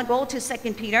 and I want to go to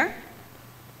 2 Peter.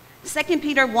 2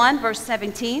 Peter 1, verse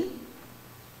 17.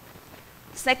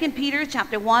 2 Peter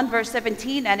chapter 1, verse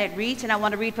 17, and it reads, and I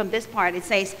want to read from this part. It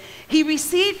says, He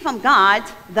received from God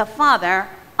the Father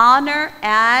honor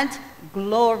and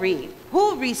glory.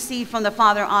 Who received from the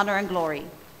Father honor and glory?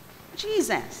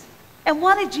 Jesus. And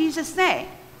what did Jesus say?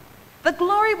 The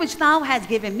glory which thou hast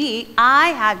given me, I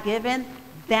have given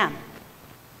them.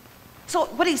 So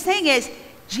what he's saying is,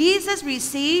 Jesus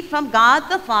received from God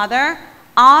the Father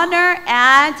honor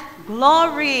and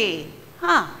glory.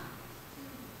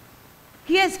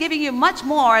 He is giving you much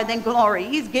more than glory.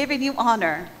 He's giving you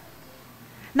honor.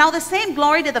 Now the same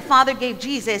glory that the Father gave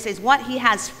Jesus is what He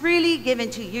has freely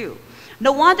given to you.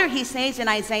 No wonder He says in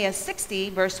Isaiah 60,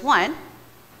 verse 1,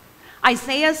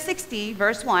 Isaiah 60,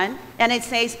 verse 1, and it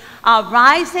says,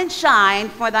 Arise and shine,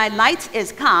 for thy light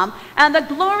is come, and the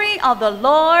glory of the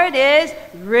Lord is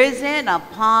risen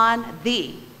upon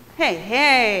thee. Hey,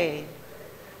 hey.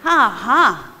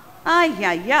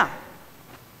 Yeah.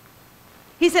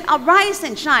 He said, arise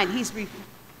and shine. He's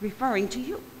referring to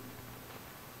you.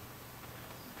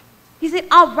 He said,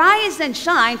 arise and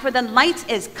shine, for the light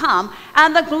is come,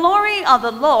 and the glory of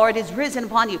the Lord is risen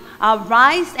upon you.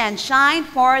 Arise and shine,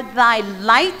 for thy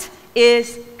light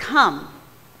is come.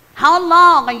 How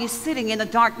long are you sitting in the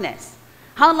darkness?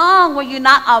 How long will you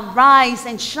not arise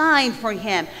and shine for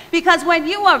Him? Because when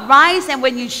you arise and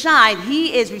when you shine,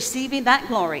 He is receiving that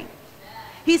glory.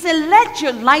 He said, let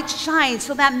your light shine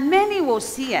so that many will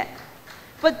see it.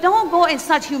 But don't go in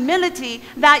such humility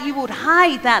that you would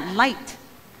hide that light.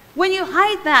 When you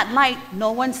hide that light,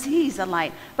 no one sees the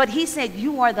light. But He said,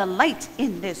 you are the light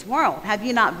in this world. Have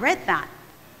you not read that?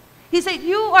 He said,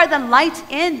 you are the light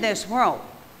in this world.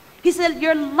 He said,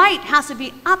 your light has to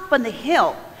be up on the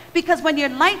hill. Because when your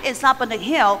light is up on the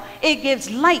hill, it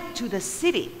gives light to the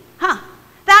city.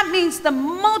 That means the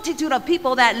multitude of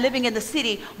people that are living in the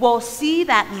city will see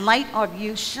that light of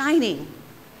you shining.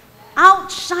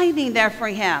 Outshining there for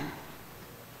Him.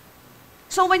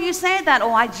 So when you say that,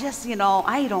 oh,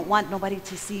 I don't want nobody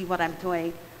to see what I'm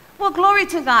doing. Well, glory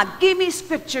to God. Give me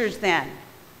scriptures then.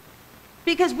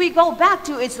 Because we go back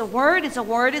to, it's a word, it's a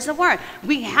word, it's a word.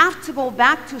 We have to go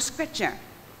back to scripture.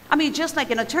 I mean, just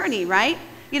like an attorney, right?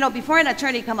 You know, before an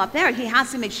attorney come up there, he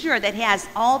has to make sure that he has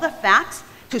all the facts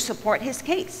to support his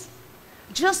case.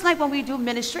 Just like when we do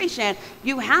administration,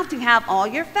 you have to have all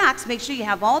your facts. Make sure you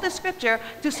have all the scripture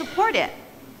to support it.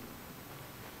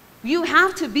 You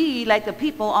have to be like the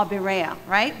people of Berea,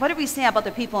 right? What do we say about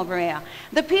the people of Berea?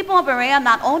 The people of Berea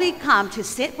not only come to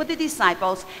sit with the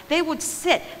disciples, they would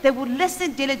sit, they would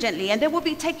listen diligently, and they would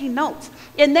be taking notes.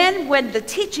 And then when the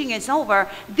teaching is over,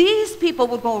 these people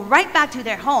would go right back to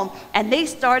their home, and they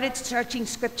started searching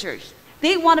scriptures.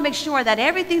 They want to make sure that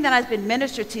everything that has been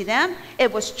ministered to them,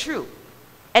 it was true,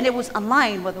 and it was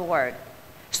aligned with the word.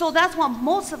 So that's what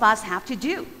most of us have to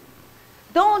do.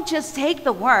 Don't just take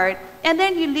the word and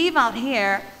then you leave out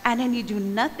here and then you do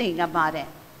nothing about it.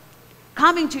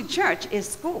 Coming to church is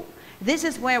school. This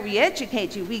is where we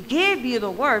educate you. We give you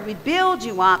the word. We build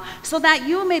you up so that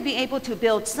you may be able to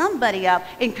build somebody up,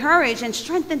 encourage and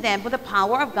strengthen them with the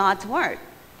power of God's word.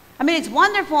 I mean, it's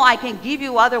wonderful. I can give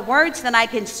you other words that I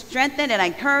can strengthen and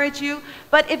encourage you.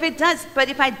 But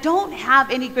if I don't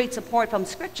have any great support from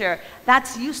scripture,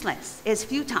 that's useless. It's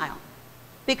futile.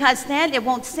 Because then it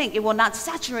won't sink. It will not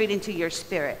saturate into your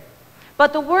spirit.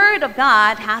 But the word of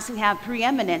God has to have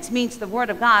preeminence. Means the word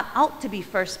of God ought to be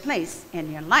first place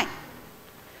in your life.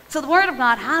 So the word of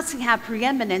God has to have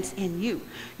preeminence in you.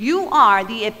 You are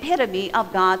the epitome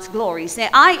of God's glory. Say,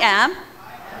 I am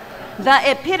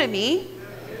the epitome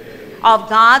of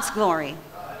God's glory.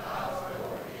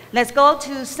 Let's go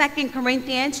to 2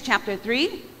 Corinthians chapter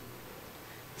 3.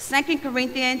 2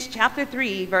 Corinthians chapter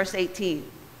 3, verse 18.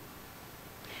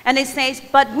 And it says,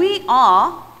 but we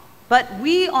all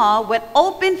with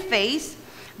open face,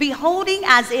 beholding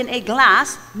as in a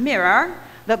glass mirror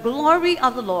the glory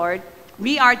of the Lord,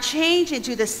 we are changed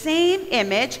into the same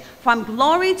image from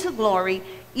glory to glory,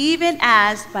 even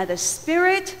as by the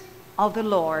Spirit of the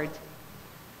Lord.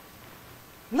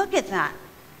 Look at that.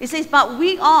 It says, but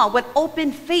we all with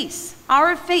open face,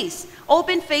 our face,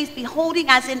 open face, beholding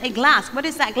as in a glass. What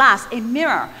is that glass? A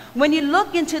mirror. When you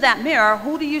look into that mirror,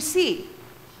 who do you see?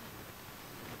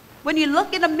 When you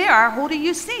look in a mirror, who do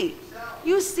you see?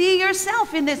 You see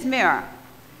yourself in this mirror.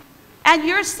 And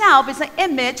yourself is an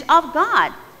image of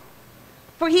God.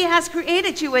 For he has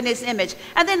created you in his image.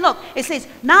 And then look, it says,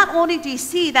 not only do you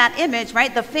see that image,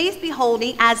 right? The face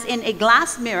beholding as in a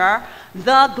glass mirror,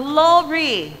 the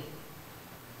glory.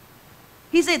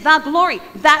 He said, the glory.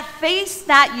 That face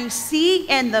that you see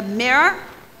in the mirror,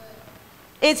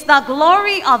 it's the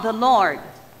glory of the Lord.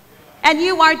 And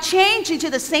you are changed into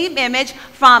the same image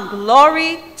from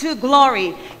glory to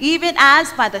glory, even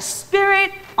as by the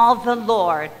Spirit of the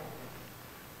Lord.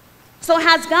 So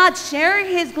has God shared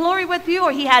his glory with you,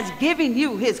 or he has given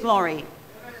you his glory?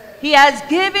 He has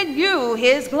given you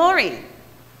his glory.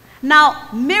 Now,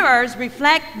 mirrors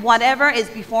reflect whatever is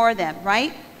before them,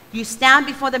 right? You stand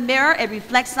before the mirror, it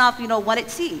reflects off, what it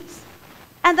sees.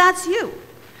 And that's you.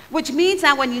 Which means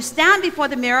that when you stand before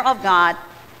the mirror of God,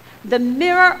 the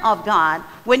mirror of God,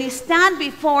 when you stand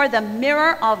before the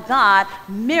mirror of God,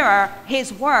 mirror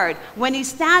his word. When you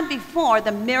stand before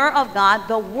the mirror of God,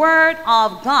 the word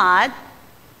of God,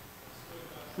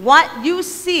 what you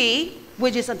see,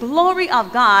 which is the glory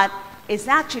of God, is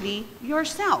actually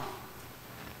yourself.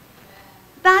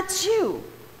 That's you.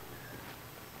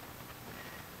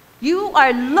 You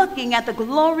are looking at the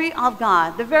glory of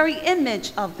God, the very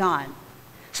image of God.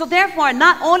 So therefore,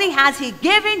 not only has he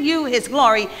given you his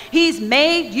glory, he's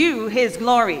made you his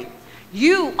glory.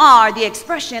 You are the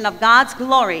expression of God's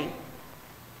glory.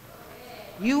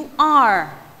 You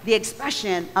are the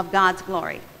expression of God's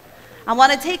glory. I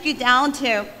want to take you down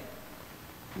to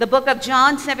the book of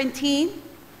John 17.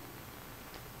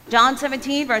 John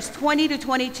 17, verse 20 to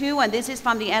 22, and this is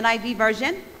from the NIV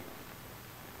version.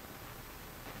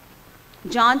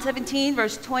 John 17,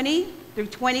 verse 20 through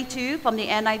 22 from the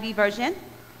NIV version.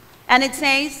 And it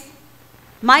says,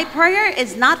 my prayer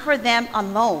is not for them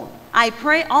alone. I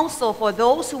pray also for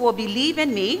those who will believe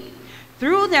in me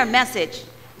through their message,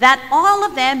 that all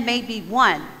of them may be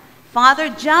one. Father,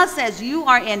 just as you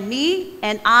are in me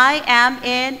and I am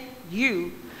in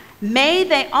you, may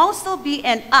they also be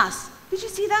in us. Did you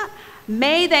see that?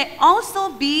 May they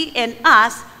also be in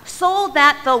us, so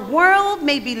that the world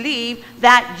may believe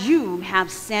that you have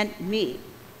sent me.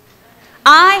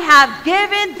 I have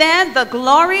given them the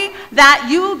glory that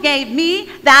you gave me,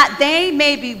 that they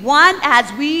may be one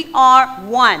as we are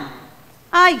one.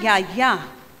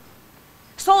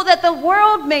 So that the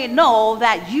world may know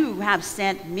that you have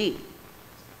sent me.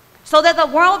 So that the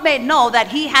world may know that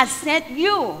he has sent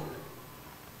you.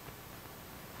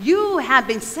 You have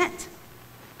been sent.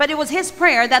 But it was his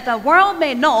prayer that the world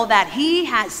may know that he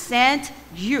has sent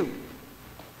you.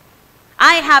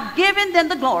 I have given them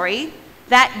the glory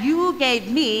that you gave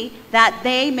me, that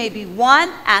they may be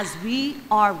one as we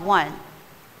are one.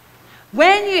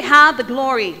 When you have the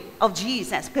glory of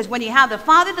Jesus, because when you have the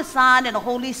Father, the Son, and the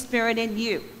Holy Spirit in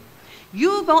you,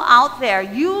 you go out there,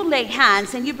 you lay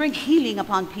hands, and you bring healing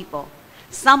upon people.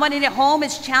 Someone in your home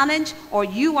is challenged, or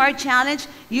you are challenged,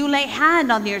 you lay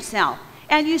hand on yourself,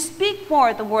 and you speak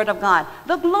forth the word of God.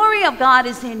 The glory of God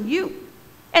is in you.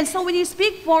 And so when you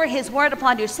speak for his word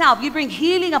upon yourself, you bring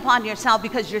healing upon yourself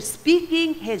because you're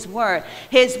speaking his word.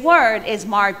 His word is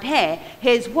marpe.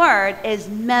 His word is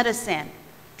medicine.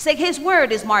 Say, his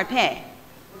word is marpe.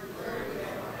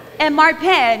 And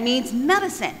marpe means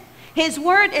medicine. His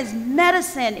word is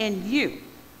medicine in you.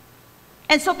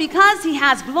 And so because he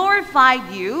has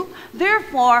glorified you,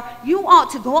 therefore you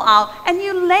ought to go out and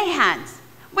you lay hands.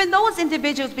 When those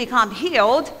individuals become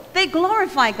healed, they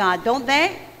glorify God, don't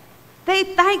they? They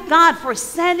thank God for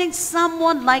sending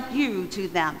someone like you to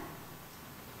them.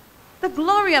 The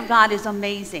glory of God is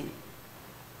amazing.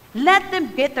 Let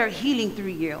them get their healing through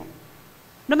you.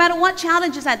 No matter what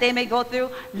challenges that they may go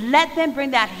through, let them bring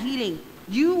that healing.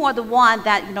 You are the one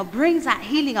that brings that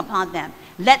healing upon them.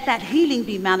 Let that healing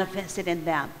be manifested in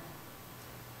them.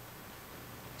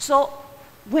 So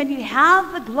when you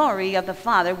have the glory of the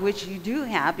Father, which you do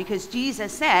have, because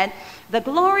Jesus said, the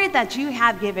glory that you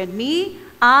have given me,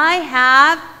 I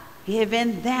have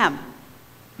given them.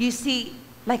 You see,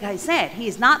 Like I said, he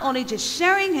is not only just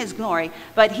sharing his glory,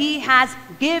 but he has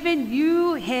given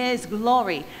you his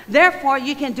glory. Therefore,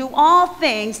 you can do all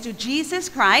things through Jesus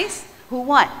Christ, who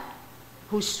what?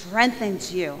 Who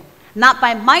strengthens you. Not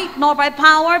by might nor by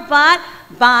power, but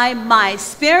by my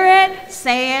spirit,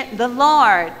 saith the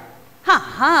Lord. Ha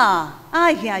ha. Ah,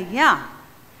 yeah.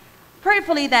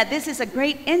 Prayerfully that this is a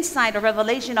great insight or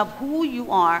revelation of who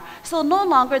you are. So no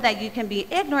longer that you can be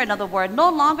ignorant of the word,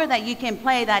 no longer that you can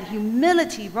play that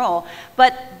humility role,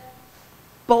 but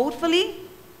boldly,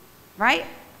 right?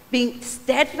 Being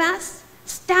steadfast,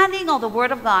 standing on the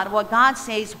word of God, what God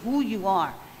says who you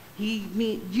are.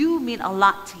 You mean a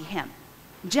lot to him,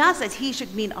 just as he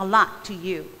should mean a lot to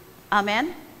you.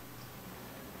 Amen?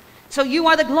 So you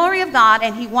are the glory of God,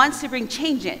 and he wants to bring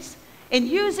changes. In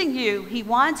using you, he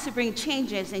wants to bring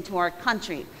changes into our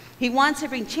country. He wants to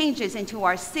bring changes into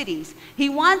our cities. He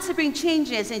wants to bring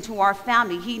changes into our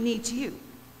family. He needs you.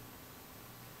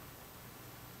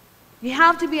 You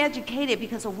have to be educated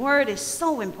because the word is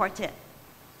so important.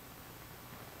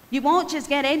 You won't just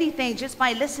get anything just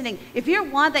by listening. If you're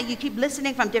one that you keep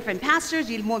listening from different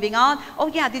pastors, you're moving on. Oh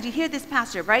yeah, did you hear this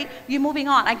pastor, right? You're moving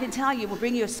on. I can tell you, it will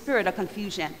bring you a spirit of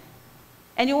confusion.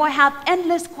 And you will have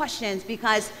endless questions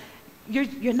because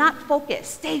you're not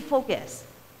focused. Stay focused.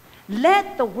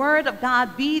 Let the word of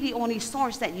God be the only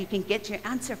source that you can get your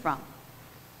answer from.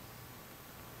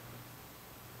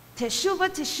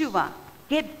 Teshuvah.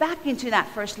 Get back into that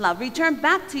first love. Return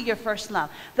back to your first love.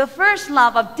 The first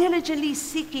love of diligently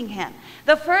seeking him.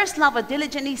 The first love of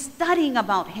diligently studying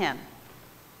about him.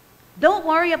 Don't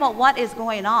worry about what is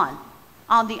going on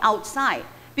the outside,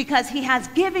 because he has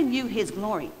given you his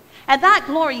glory. And that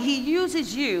glory, he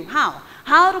uses you. How?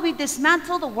 How do we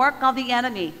dismantle the work of the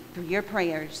enemy? Through your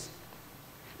prayers.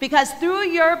 Because through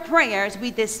your prayers,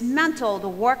 we dismantle the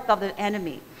work of the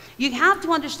enemy. You have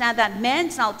to understand that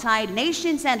men outside,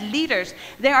 nations and leaders,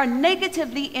 they are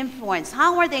negatively influenced.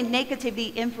 How are they negatively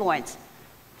influenced?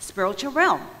 Spiritual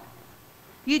realm.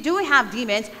 You do have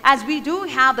demons, as we do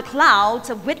have the clouds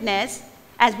of witness,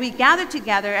 as we gather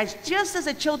together, as just as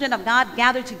the children of God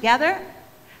gather together,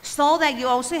 so that you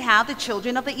also have the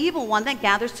children of the evil one that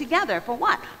gathers together. For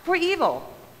what? For evil.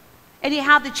 And you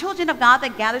have the children of God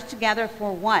that gathers together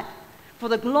for what? For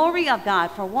the glory of God.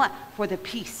 For what? For the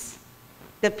peace.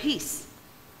 The peace.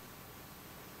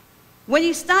 When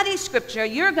you study scripture,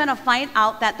 you're going to find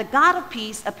out that the God of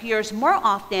peace appears more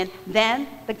often than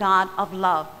the God of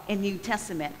love in New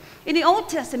Testament. In the Old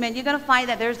Testament, you're going to find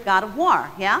that there's God of war,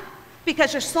 yeah?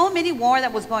 Because there's so many war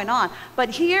that was going on. But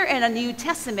here in the New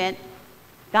Testament,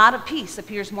 God of peace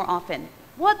appears more often.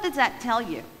 What does that tell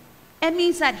you? It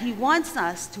means that he wants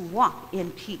us to walk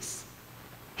in peace.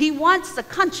 He wants the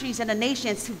countries and the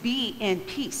nations to be in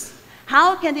peace.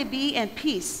 How can they be in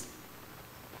peace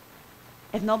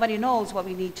if nobody knows what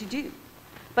we need to do?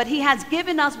 But he has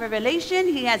given us revelation.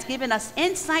 He has given us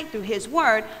insight through his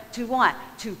word to what?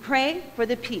 To pray for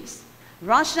the peace.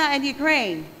 Russia and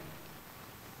Ukraine,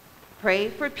 pray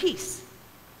for peace.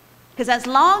 Because as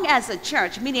long as the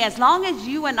church, meaning as long as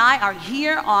you and I are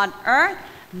here on earth,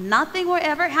 nothing will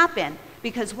ever happen.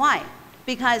 Because why?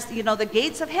 Because, the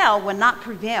gates of hell will not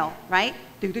prevail, right?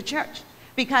 Through the church.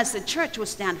 Because the church will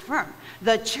stand firm.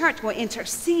 The church will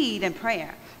intercede in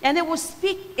prayer. And it will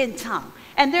speak in tongues.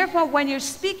 And therefore, when you're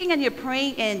speaking and you're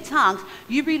praying in tongues,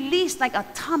 you release like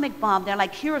atomic bomb. They're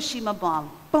like Hiroshima bomb.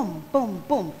 Boom, boom,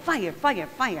 boom. Fire, fire,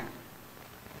 fire.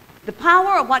 The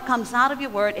power of what comes out of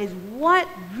your word is what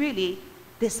really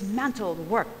dismantles the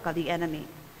work of the enemy.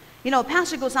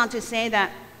 Pastor goes on to say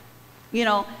that,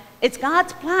 it's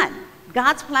God's plan.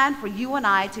 God's plan for you and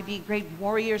I to be great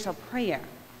warriors of prayer.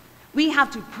 We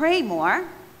have to pray more,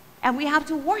 and we have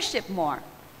to worship more.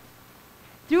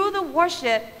 Through the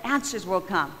worship, answers will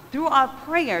come. Through our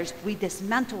prayers, we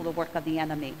dismantle the work of the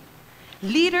enemy.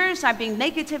 Leaders are being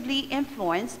negatively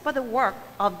influenced by the work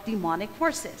of demonic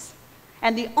forces.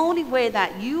 And the only way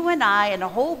that you and I and the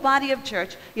whole body of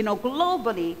church,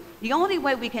 globally, the only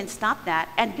way we can stop that,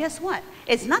 and guess what?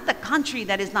 It's not the country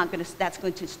that's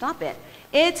going to stop it.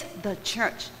 It's the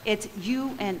church. It's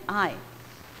you and I.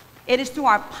 It is through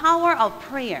our power of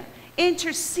prayer,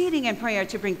 interceding in prayer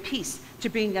to bring peace, to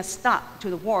bring a stop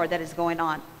to the war that is going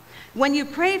on. When you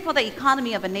pray for the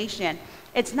economy of a nation,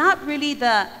 it's not really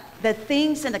the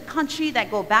things in the country that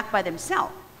go back by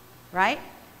themselves, right?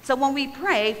 So when we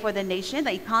pray for the nation,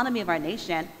 the economy of our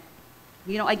nation,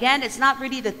 again, it's not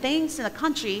really the things in the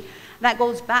country that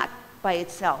goes back by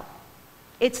itself.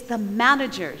 It's the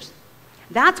managers.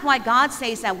 That's why God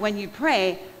says that when you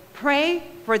pray, pray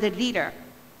for the leader.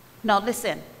 Now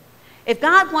listen, if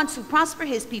God wants to prosper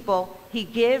his people, he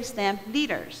gives them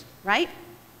leaders, right?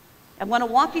 I want to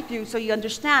walk you through so you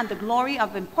understand the glory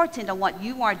of importance of what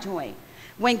you are doing.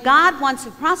 When God wants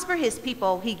to prosper his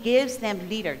people, he gives them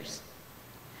leaders.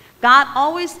 God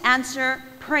always answers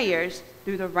prayers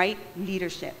through the right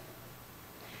leadership.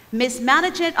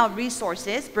 Mismanagement of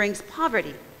resources brings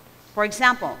poverty. For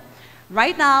example,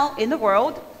 right now in the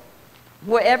world,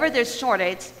 wherever there's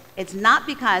shortage, it's not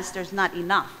because there's not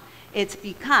enough. It's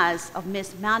because of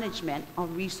mismanagement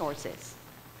of resources.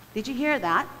 Did you hear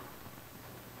that?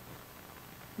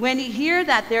 When you hear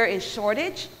that there is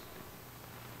shortage,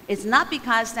 it's not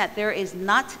because that there is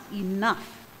not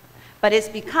enough, but it's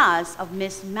because of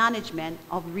mismanagement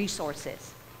of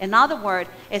resources. In other words,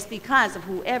 it's because of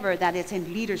whoever that is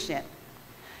in leadership.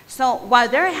 So while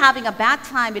they're having a bad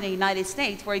time in the United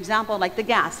States, for example, like the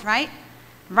gas, right?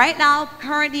 Right now,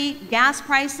 currently, gas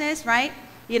prices, right?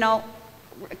 You know,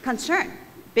 concern,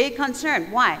 big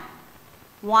concern. Why?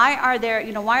 Why are there,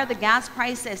 why are the gas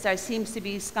prices that seems to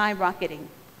be skyrocketing?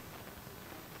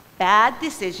 Bad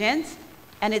decisions,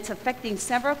 and it's affecting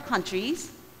several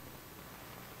countries.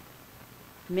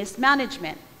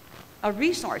 Mismanagement of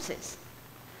resources.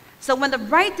 So when the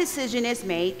right decision is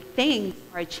made, things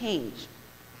are changed.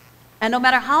 And no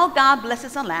matter how God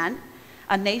blesses a land,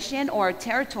 a nation, or a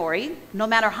territory, no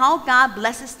matter how God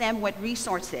blesses them with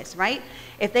resources, right?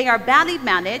 If they are badly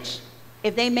managed,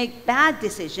 if they make bad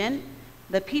decisions,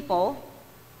 the people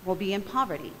will be in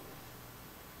poverty.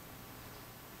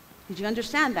 Did you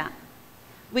understand that?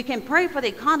 We can pray for the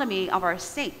economy of our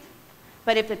state,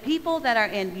 but if the people that are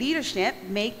in leadership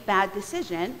make bad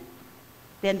decisions,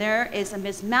 then there is a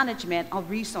mismanagement of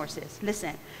resources.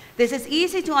 Listen, this is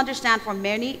easy to understand for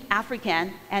many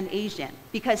African and Asian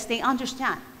because they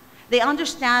understand. They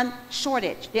understand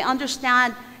shortage. They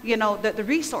understand, the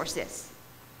resources,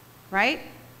 right?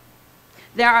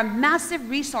 There are massive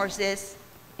resources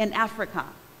in Africa.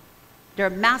 There are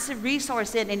massive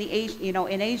resources in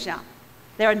Asia.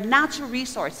 There are natural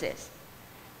resources.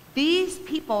 These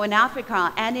people in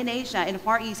Africa and in Asia, in the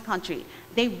Far East country,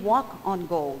 they walk on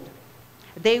gold.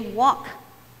 They walk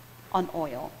on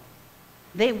oil.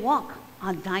 They walk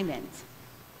on diamonds.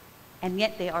 And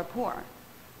yet they are poor.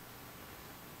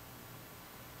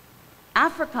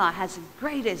 Africa has the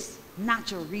greatest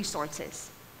natural resources.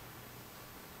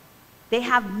 They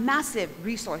have massive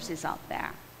resources out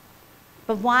there.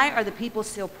 But why are the people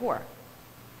still poor?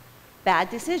 Bad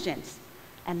decisions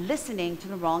and listening to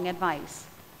the wrong advice.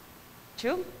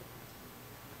 True?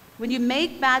 When you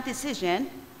make bad decisions,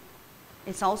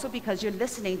 it's also because you're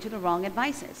listening to the wrong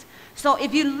advices. So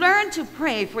if you learn to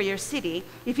pray for your city,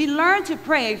 if you learn to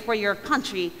pray for your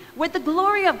country with the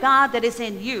glory of God that is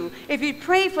in you, if you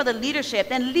pray for the leadership,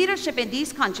 then leadership in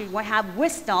these countries will have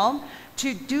wisdom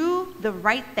to do the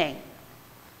right thing.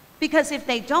 Because if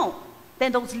they don't,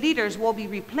 then those leaders will be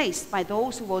replaced by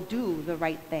those who will do the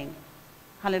right thing.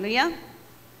 Hallelujah.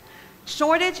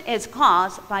 Shortage is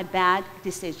caused by bad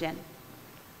decision.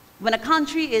 When a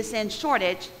country is in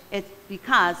shortage, it's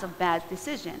because of bad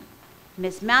decision,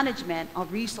 mismanagement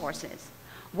of resources.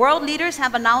 World leaders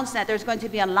have announced that there's going to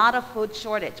be a lot of food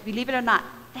shortage. Believe it or not,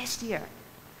 this year,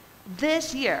 they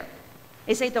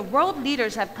say the world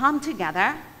leaders have come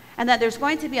together and that there's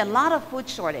going to be a lot of food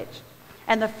shortage.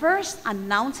 And the first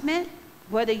announcement,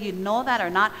 whether you know that or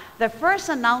not, the first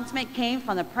announcement came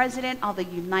from the President of the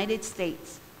United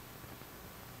States.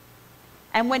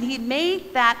 And when he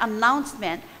made that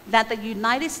announcement that the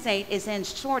United States is in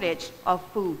shortage of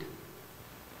food.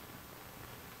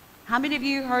 How many of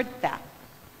you heard that?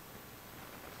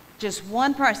 Just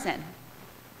one person.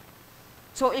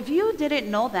 So if you didn't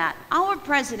know that, our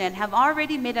president have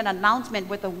already made an announcement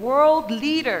with the world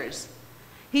leaders.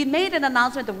 He made an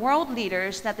announcement with the world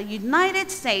leaders that the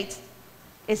United States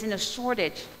is in a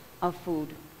shortage of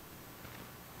food.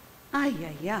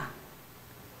 Yeah.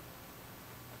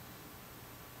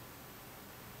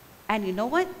 And you know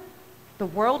what? The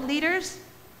world leaders,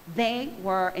 they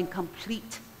were in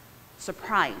complete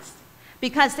surprise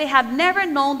because they have never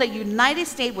known the United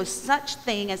States was such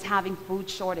thing as having food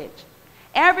shortage.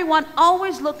 Everyone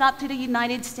always looked up to the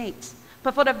United States.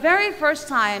 But for the very first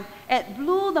time, it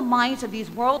blew the minds of these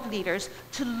world leaders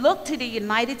to look to the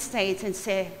United States and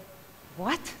say,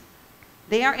 what?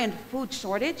 They are in food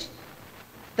shortage?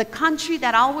 The country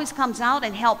that always comes out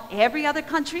and helps every other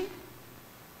country?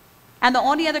 And the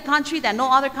only other country that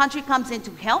no other country comes in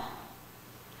to help?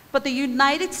 But the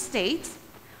United States,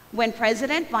 when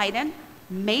President Biden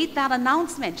made that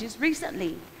announcement just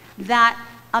recently that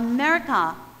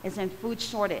America is in food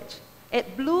shortage,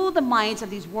 it blew the minds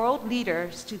of these world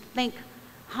leaders to think,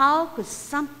 how could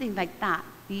something like that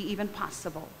be even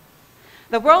possible?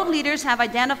 The world leaders have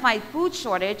identified food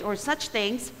shortage or such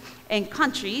things in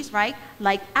countries, right,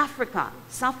 like Africa,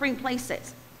 suffering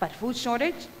places. But food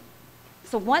shortage?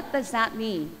 So what does that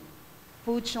mean?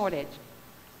 Food shortage.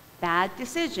 Bad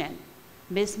decision,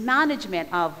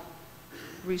 mismanagement of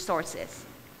resources.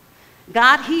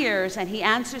 God hears and he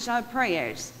answers our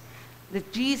prayers.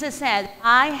 Jesus said,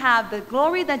 I have the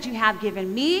glory that you have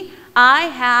given me, I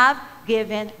have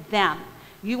given them.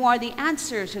 You are the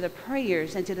answers to the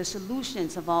prayers and to the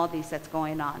solutions of all these that's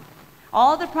going on.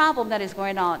 All the problem that is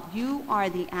going on, you are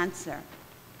the answer.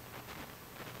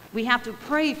 We have to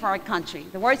pray for our country.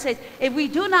 The word says, if we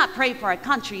do not pray for our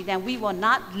country, then we will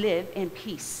not live in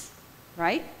peace,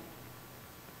 right?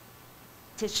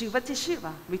 Teshuvah,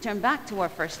 teshuvah. Return back to our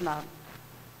first love.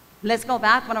 Let's go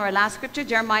back, one of our last scripture,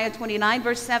 Jeremiah 29,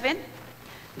 verse 7.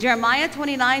 Jeremiah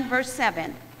 29, verse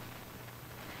 7.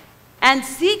 And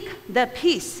seek the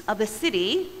peace of the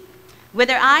city,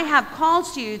 whither I have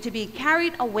caused you to be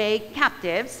carried away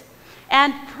captives,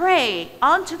 and pray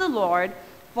unto the Lord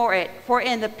for it. For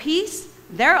in the peace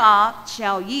thereof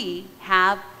shall ye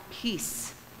have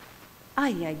peace.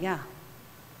 Ay, ay, ay.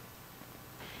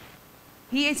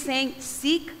 He is saying,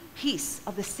 seek peace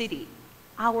of the city,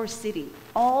 our city,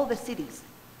 all the cities.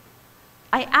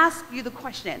 I ask you the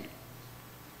question,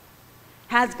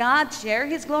 has God shared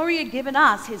his glory and given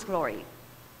us his glory?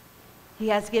 He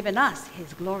has given us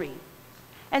his glory.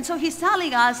 And so he's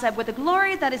telling us that with the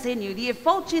glory that is in you, the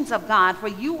effulgence of God, for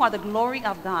you are the glory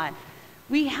of God,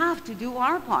 we have to do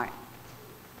our part.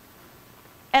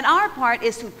 And our part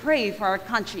is to pray for our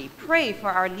country, pray for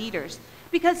our leaders,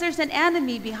 because there's an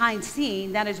enemy behind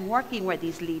scene that is working with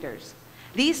these leaders.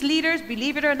 These leaders,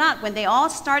 believe it or not, when they all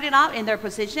started out in their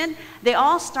position, they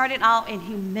all started out in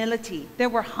humility. They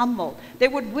were humble. They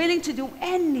were willing to do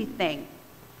anything.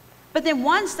 But then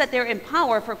once that they're in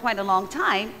power for quite a long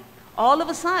time, all of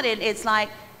a sudden it's like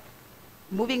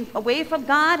moving away from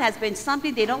God has been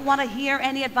something they don't want to hear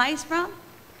any advice from.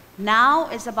 Now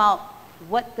it's about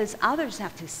what does others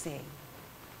have to say.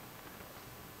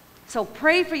 So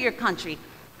pray for your country.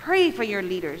 Pray for your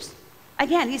leaders.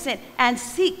 Again, he said, and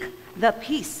seek the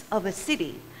peace of the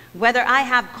city, whether I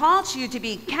have caused you to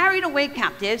be carried away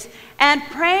captives, and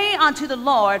pray unto the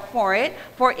Lord for it,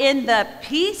 for in the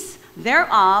peace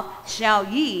thereof shall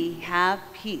ye have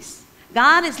peace.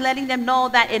 God is letting them know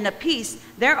that in the peace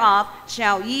thereof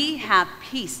shall ye have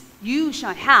peace. You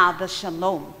shall have the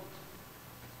shalom.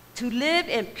 To live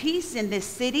in peace in this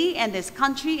city and this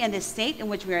country and this state in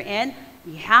which we are in,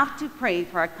 we have to pray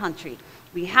for our country.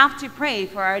 We have to pray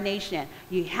for our nation.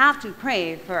 You have to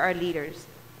pray for our leaders.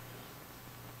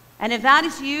 And if that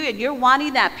is you and you're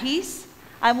wanting that peace,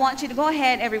 I want you to go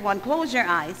ahead, everyone, close your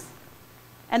eyes.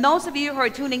 And those of you who are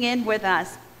tuning in with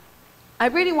us, I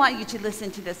really want you to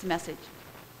listen to this message.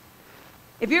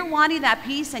 If you're wanting that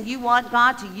peace and you want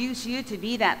God to use you to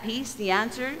be that peace, the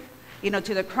answer,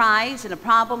 to the cries and the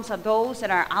problems of those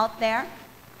that are out there,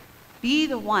 be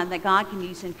the one that God can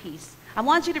use in peace. I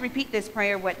want you to repeat this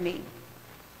prayer with me.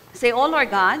 Say, oh Lord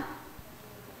God,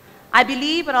 I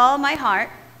believe with all my heart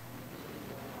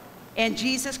in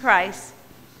Jesus Christ.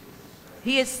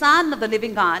 He is Son of the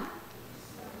living God.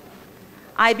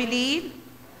 I believe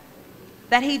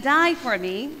that he died for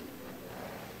me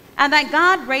and that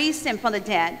God raised him from the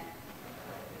dead.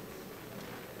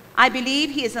 I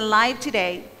believe he is alive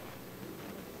today.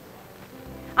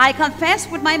 I confess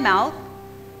with my mouth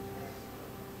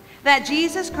that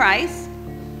Jesus Christ,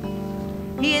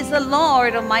 he is the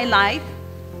Lord of my life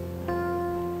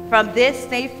from this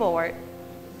day forward.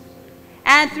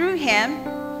 And through him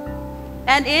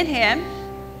and in him,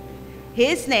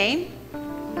 his name,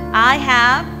 I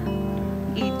have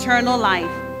eternal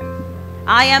life.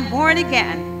 I am born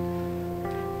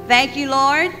again. Thank you,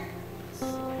 Lord,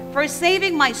 for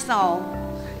saving my soul.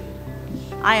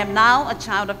 I am now a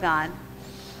child of God.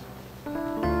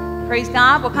 Praise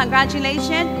God. Well,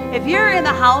 congratulations. If you're in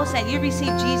the house and you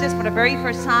received Jesus for the very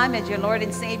first time as your Lord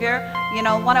and Savior,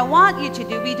 what I want you to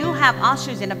do, we do have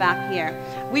ushers in the back here.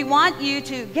 We want you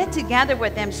to get together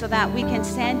with them so that we can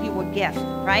send you a gift,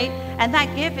 right? And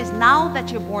that gift is now that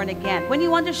you're born again. When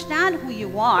you understand who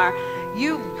you are,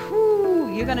 you're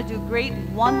going to do great,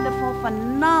 wonderful,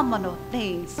 phenomenal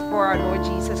things for our Lord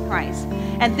Jesus Christ.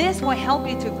 And this will help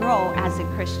you to grow as a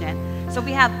Christian. So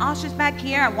we have ushers back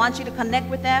here. I want you to connect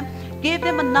with them. Give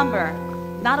them a number,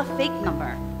 not a fake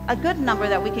number, a good number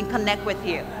that we can connect with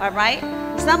you, all right?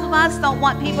 Some of us don't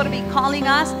want people to be calling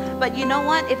us, but you know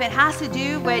what? If it has to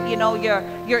do with,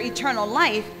 your eternal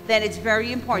life, then it's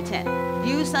very important.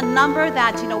 Use a number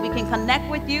that, we can connect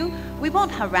with you. We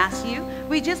won't harass you.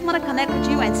 We just want to connect with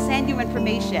you and send you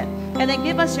information. And then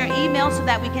give us your email so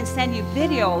that we can send you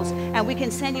videos and we can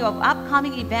send you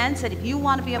upcoming events. And if you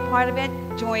want to be a part of it,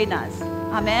 join us.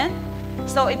 Amen.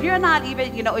 So if you're not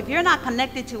even, if you're not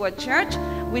connected to a church,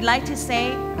 we'd like to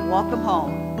say, welcome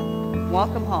home.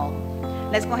 Welcome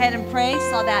home. Let's go ahead and pray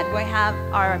so that we have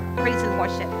our praise and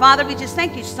worship. Father, we just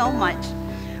thank you so much.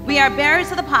 We are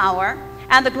bearers of the power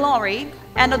and the glory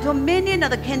and the dominion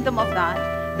of the kingdom of God,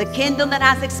 the kingdom that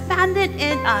has expanded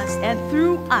in us and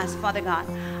through us, Father God.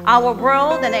 Our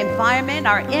world and environment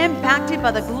are impacted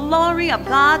by the glory of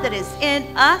God that is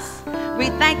in us. We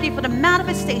thank you for the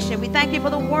manifestation. We thank you for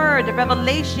the word, the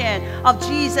revelation of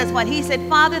Jesus when he said,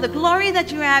 Father, the glory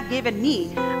that you have given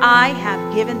me, I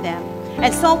have given them.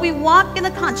 And so we walk in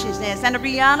the consciousness and the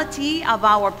reality of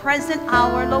our present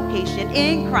hour location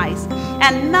in Christ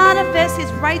and manifest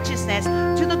his righteousness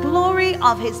to the glory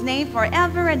of his name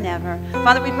forever and ever.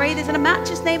 Father, we pray this in the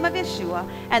matchless name of Yeshua,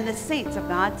 and the saints of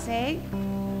God say,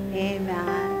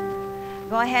 amen.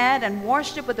 Go ahead and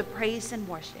worship with the praise and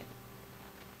worship.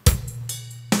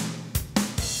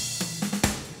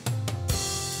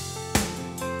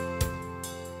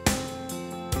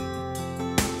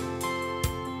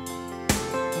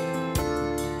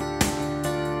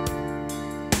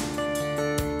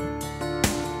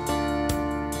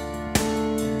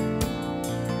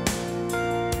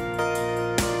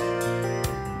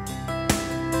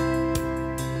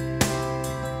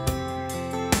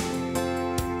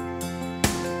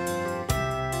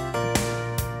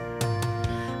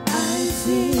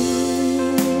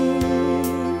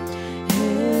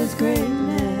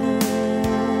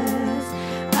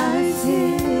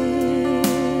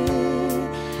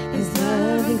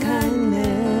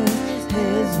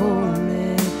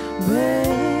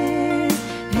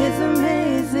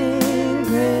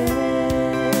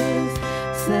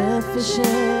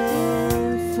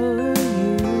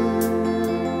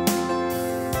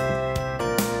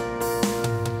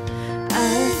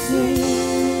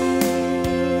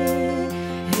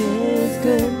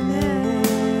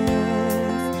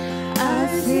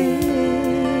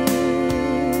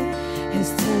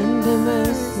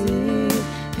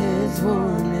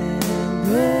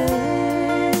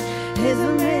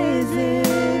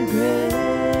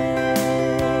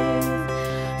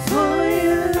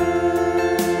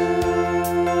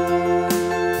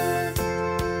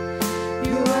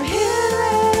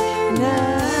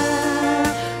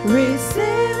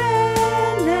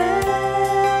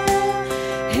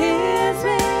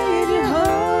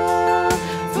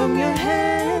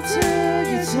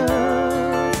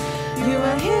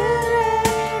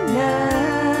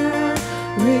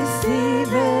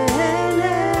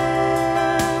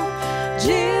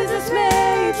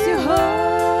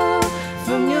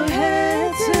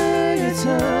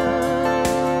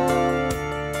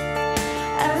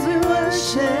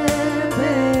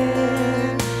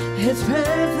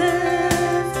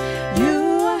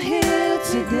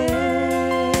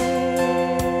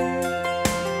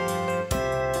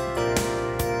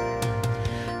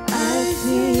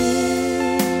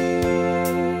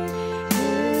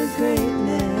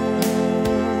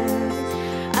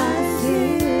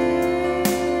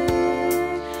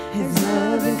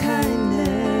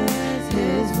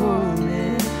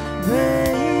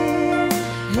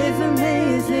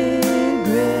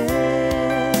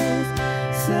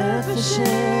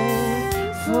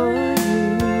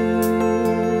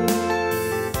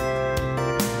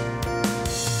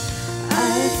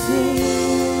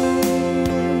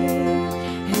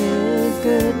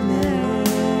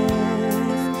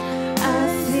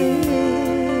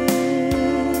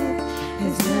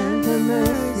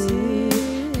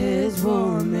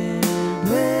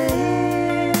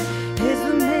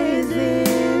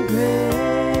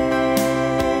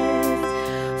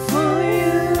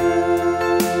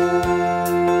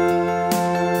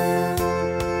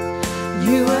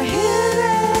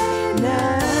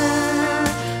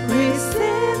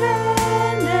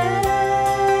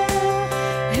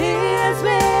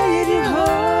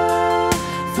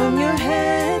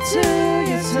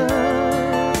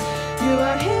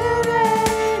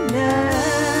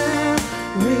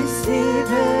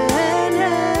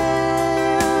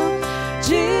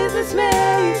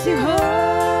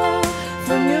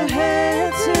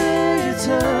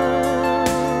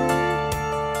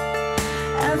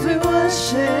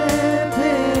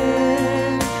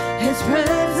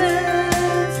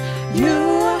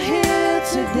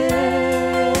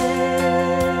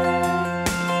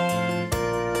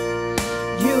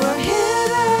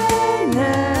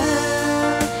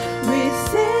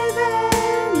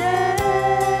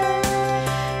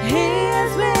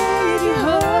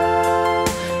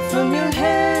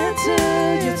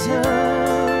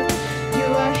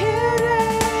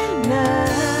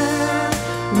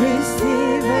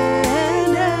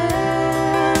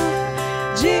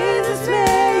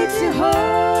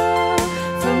 whole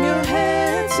from your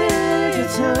head to your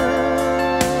toes.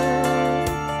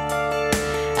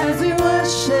 As we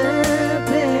worship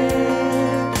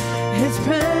in His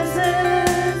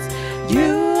presence,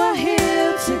 you are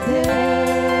here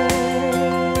today.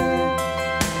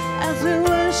 As we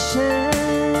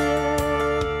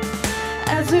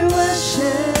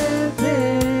worship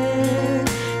in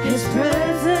His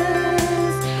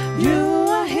presence, you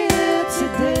are here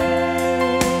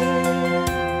today.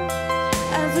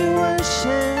 As we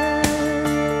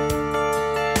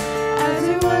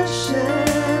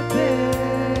worship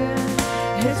in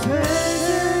His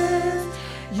presence,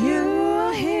 you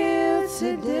are here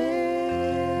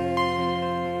today.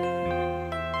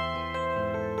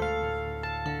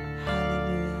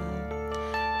 Hallelujah.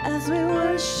 As we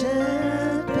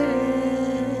worship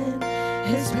in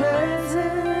His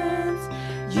presence,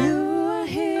 you are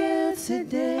here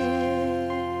today.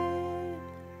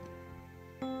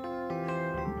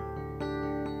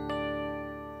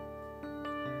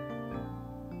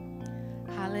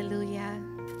 Hallelujah.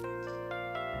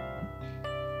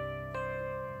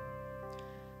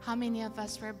 How many of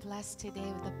us were blessed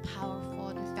today with a powerful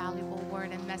and valuable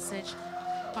word and message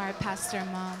by our Pastor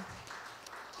Mom?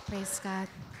 Praise God.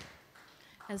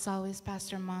 As always,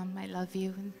 Pastor Mom, I love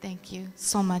you and thank you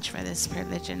so much for this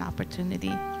privilege and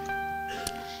opportunity.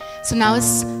 So now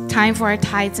it's time for our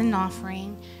tithes and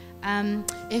offering.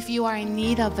 If you are in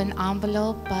need of an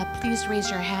envelope, please raise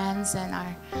your hands and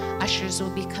our ushers will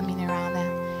be coming around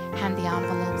and hand the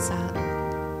envelopes out.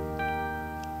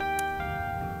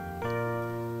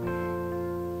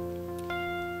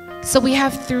 So we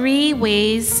have 3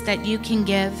 ways that you can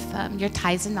give your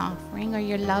tithes and offering or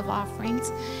your love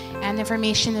offerings. And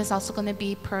information is also going to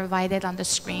be provided on the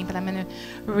screen, but I'm going to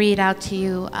read out to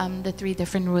you the 3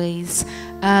 different ways.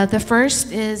 The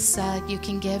first is you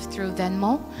can give through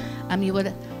Venmo. You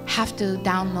would have to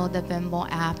download the Venmo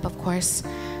app, of course.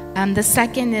 The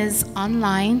second is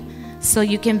online. So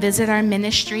you can visit our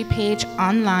ministry page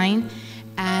online,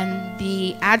 and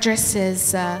the address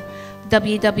is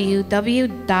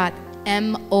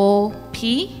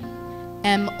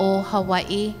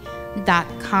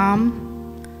www.mohawaii.com/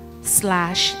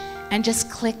 and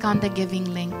just click on the giving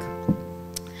link.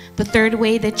 The third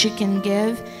way that you can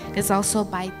give is also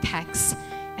by text,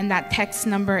 and that text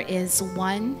number is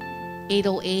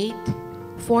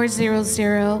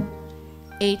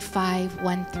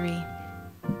 1-888-400-8513.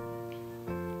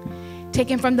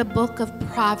 Taken from the book of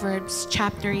Proverbs,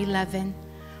 chapter 11,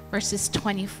 verses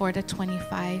 24 to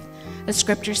 25. The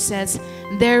scripture says,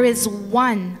 "There is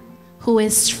one who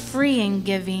is free in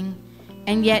giving,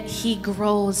 and yet he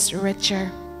grows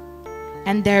richer.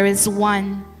 And there is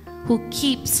one who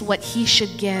keeps what he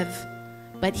should give,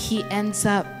 but he ends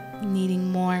up needing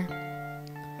more.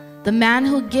 The man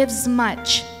who gives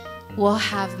much will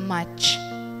have much,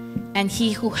 and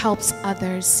he who helps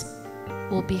others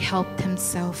will be helped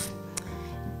himself."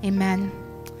 Amen.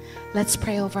 Let's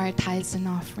pray over our tithes and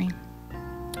offering.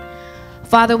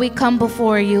 Father, we come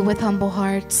before you with humble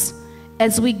hearts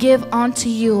as we give unto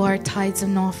you our tithes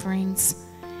and offerings.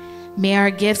 May our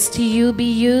gifts to you be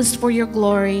used for your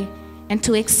glory and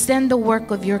to extend the work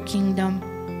of your kingdom.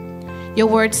 Your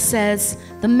word says,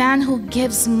 the man who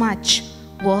gives much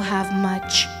will have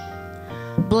much.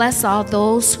 Bless all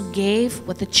those who gave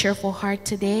with a cheerful heart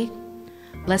today.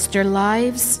 Bless their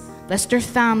lives, bless their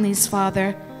families,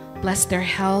 Father. Bless their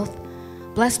health,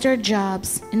 bless their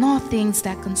jobs, and all things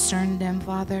that concern them,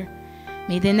 Father.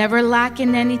 May they never lack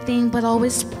in anything, but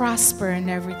always prosper in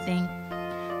everything.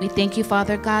 We thank you,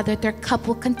 Father God, that their cup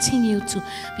will continue to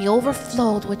be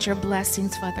overflowed with your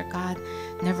blessings, Father God.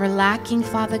 Never lacking,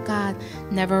 Father God,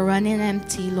 never running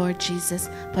empty, Lord Jesus,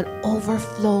 but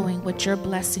overflowing with your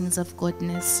blessings of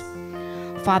goodness.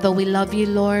 Father, we love you,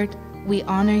 Lord. We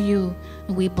honor you,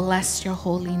 and we bless your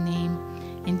holy name.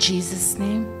 In Jesus'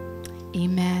 name,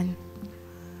 amen.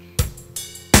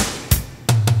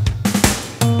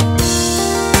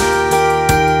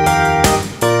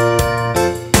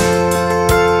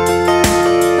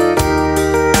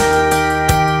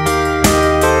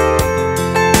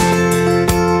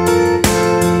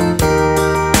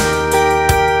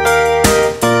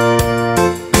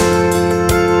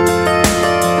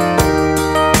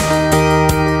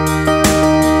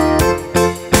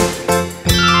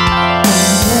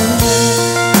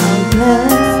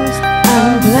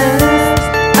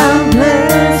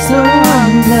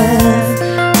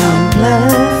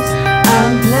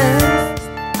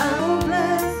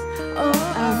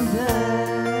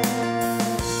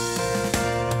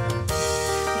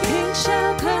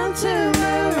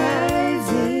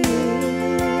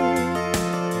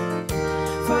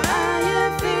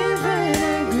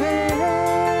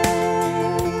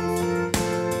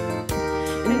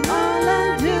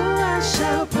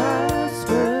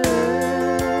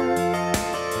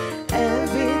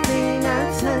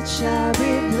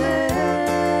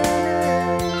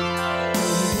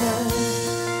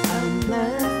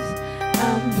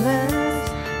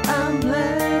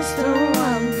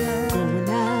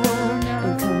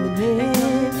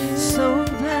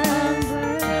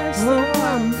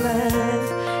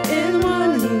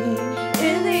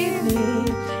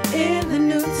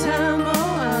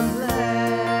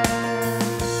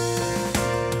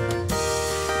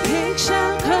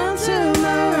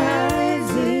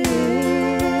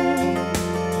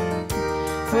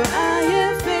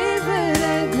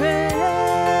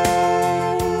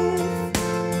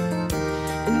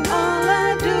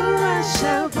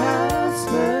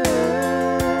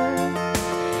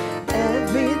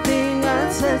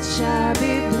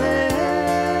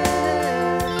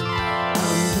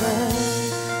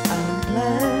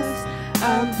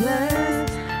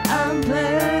 blessed, I'm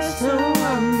blessed, oh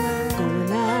I'm blessed.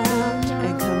 Going out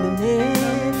and coming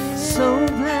in, so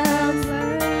blessed,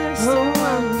 oh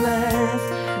I'm blessed.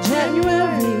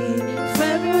 January,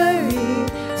 February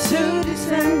to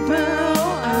December,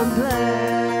 oh I'm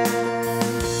blessed.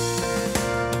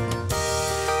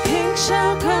 King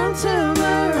shall come to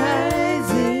my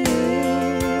rising,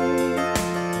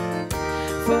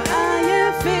 for I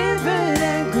am favored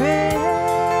and grace.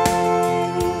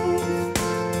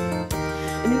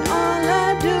 In all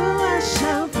I do I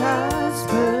shall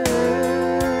prosper.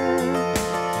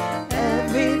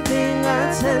 Everything I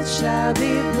touch shall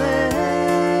be blessed.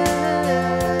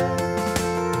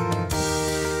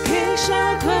 King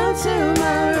shall come to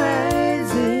my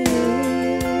rising,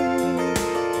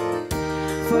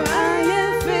 for I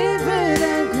am favored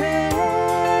and grace.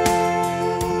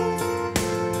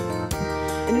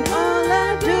 In all I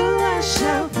do I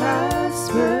shall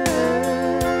prosper.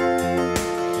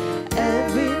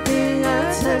 Everything I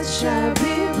touch shall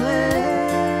be blessed.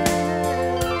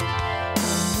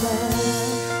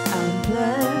 I'm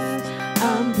blessed,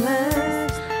 I'm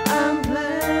blessed, I'm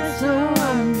blessed, oh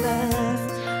I'm blessed.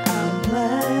 I'm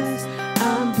blessed,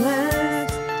 I'm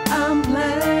blessed, I'm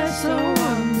blessed, oh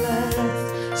I'm blessed.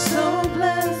 So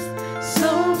blessed, so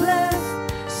blessed,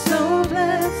 so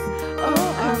blessed, oh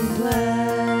I'm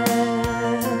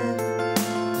blessed.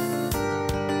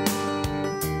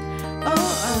 Oh,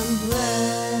 I'm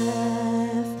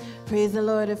blessed. Praise the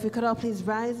Lord. If we could all please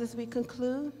rise as we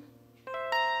conclude.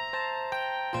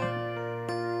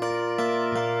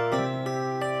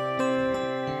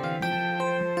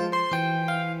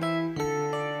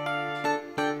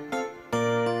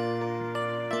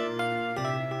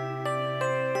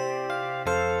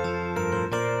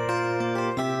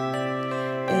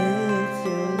 It's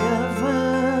your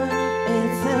lover.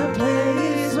 It's a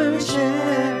place where we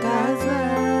share God's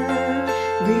love,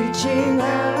 reaching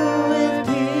out with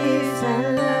peace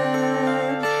and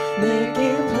love,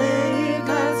 making plain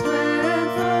God's plan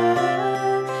for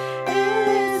us.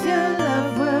 It's your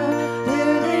love world,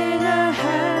 building a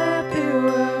happy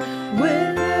world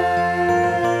with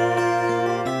love.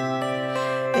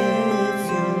 It's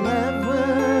your love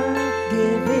world,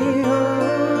 giving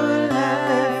your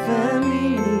life a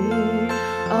meaning.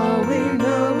 All we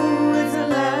know is a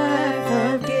life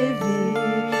of giving.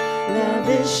 Love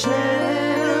is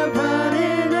shed abroad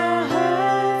in our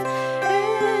hearts.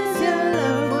 It's your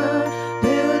love world,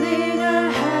 building a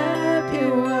happy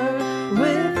world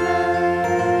with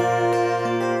love.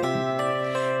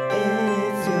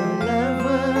 It's your love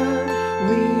world,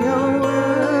 we are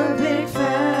one big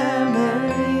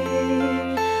family.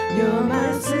 You're my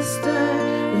sister,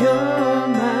 you're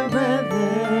my brother.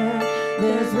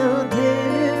 There's no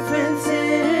difference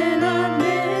in our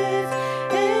midst.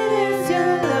 It is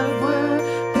your love world,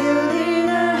 building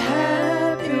a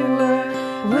happy world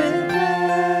with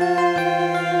love.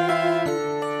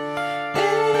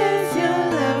 It is your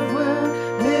love world,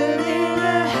 building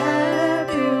a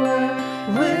happy world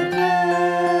with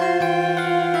love.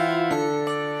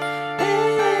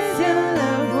 It is your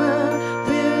love world,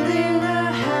 building a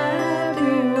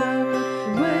happy world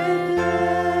with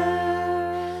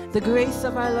love. The grace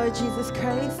of our Lord Jesus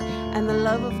Christ and the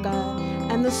love of God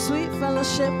and the sweet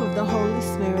fellowship of the Holy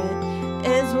Spirit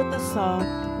is with us all,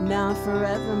 now and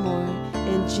forevermore.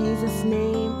 In Jesus'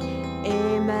 name,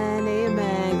 amen,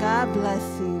 amen. God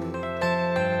bless you.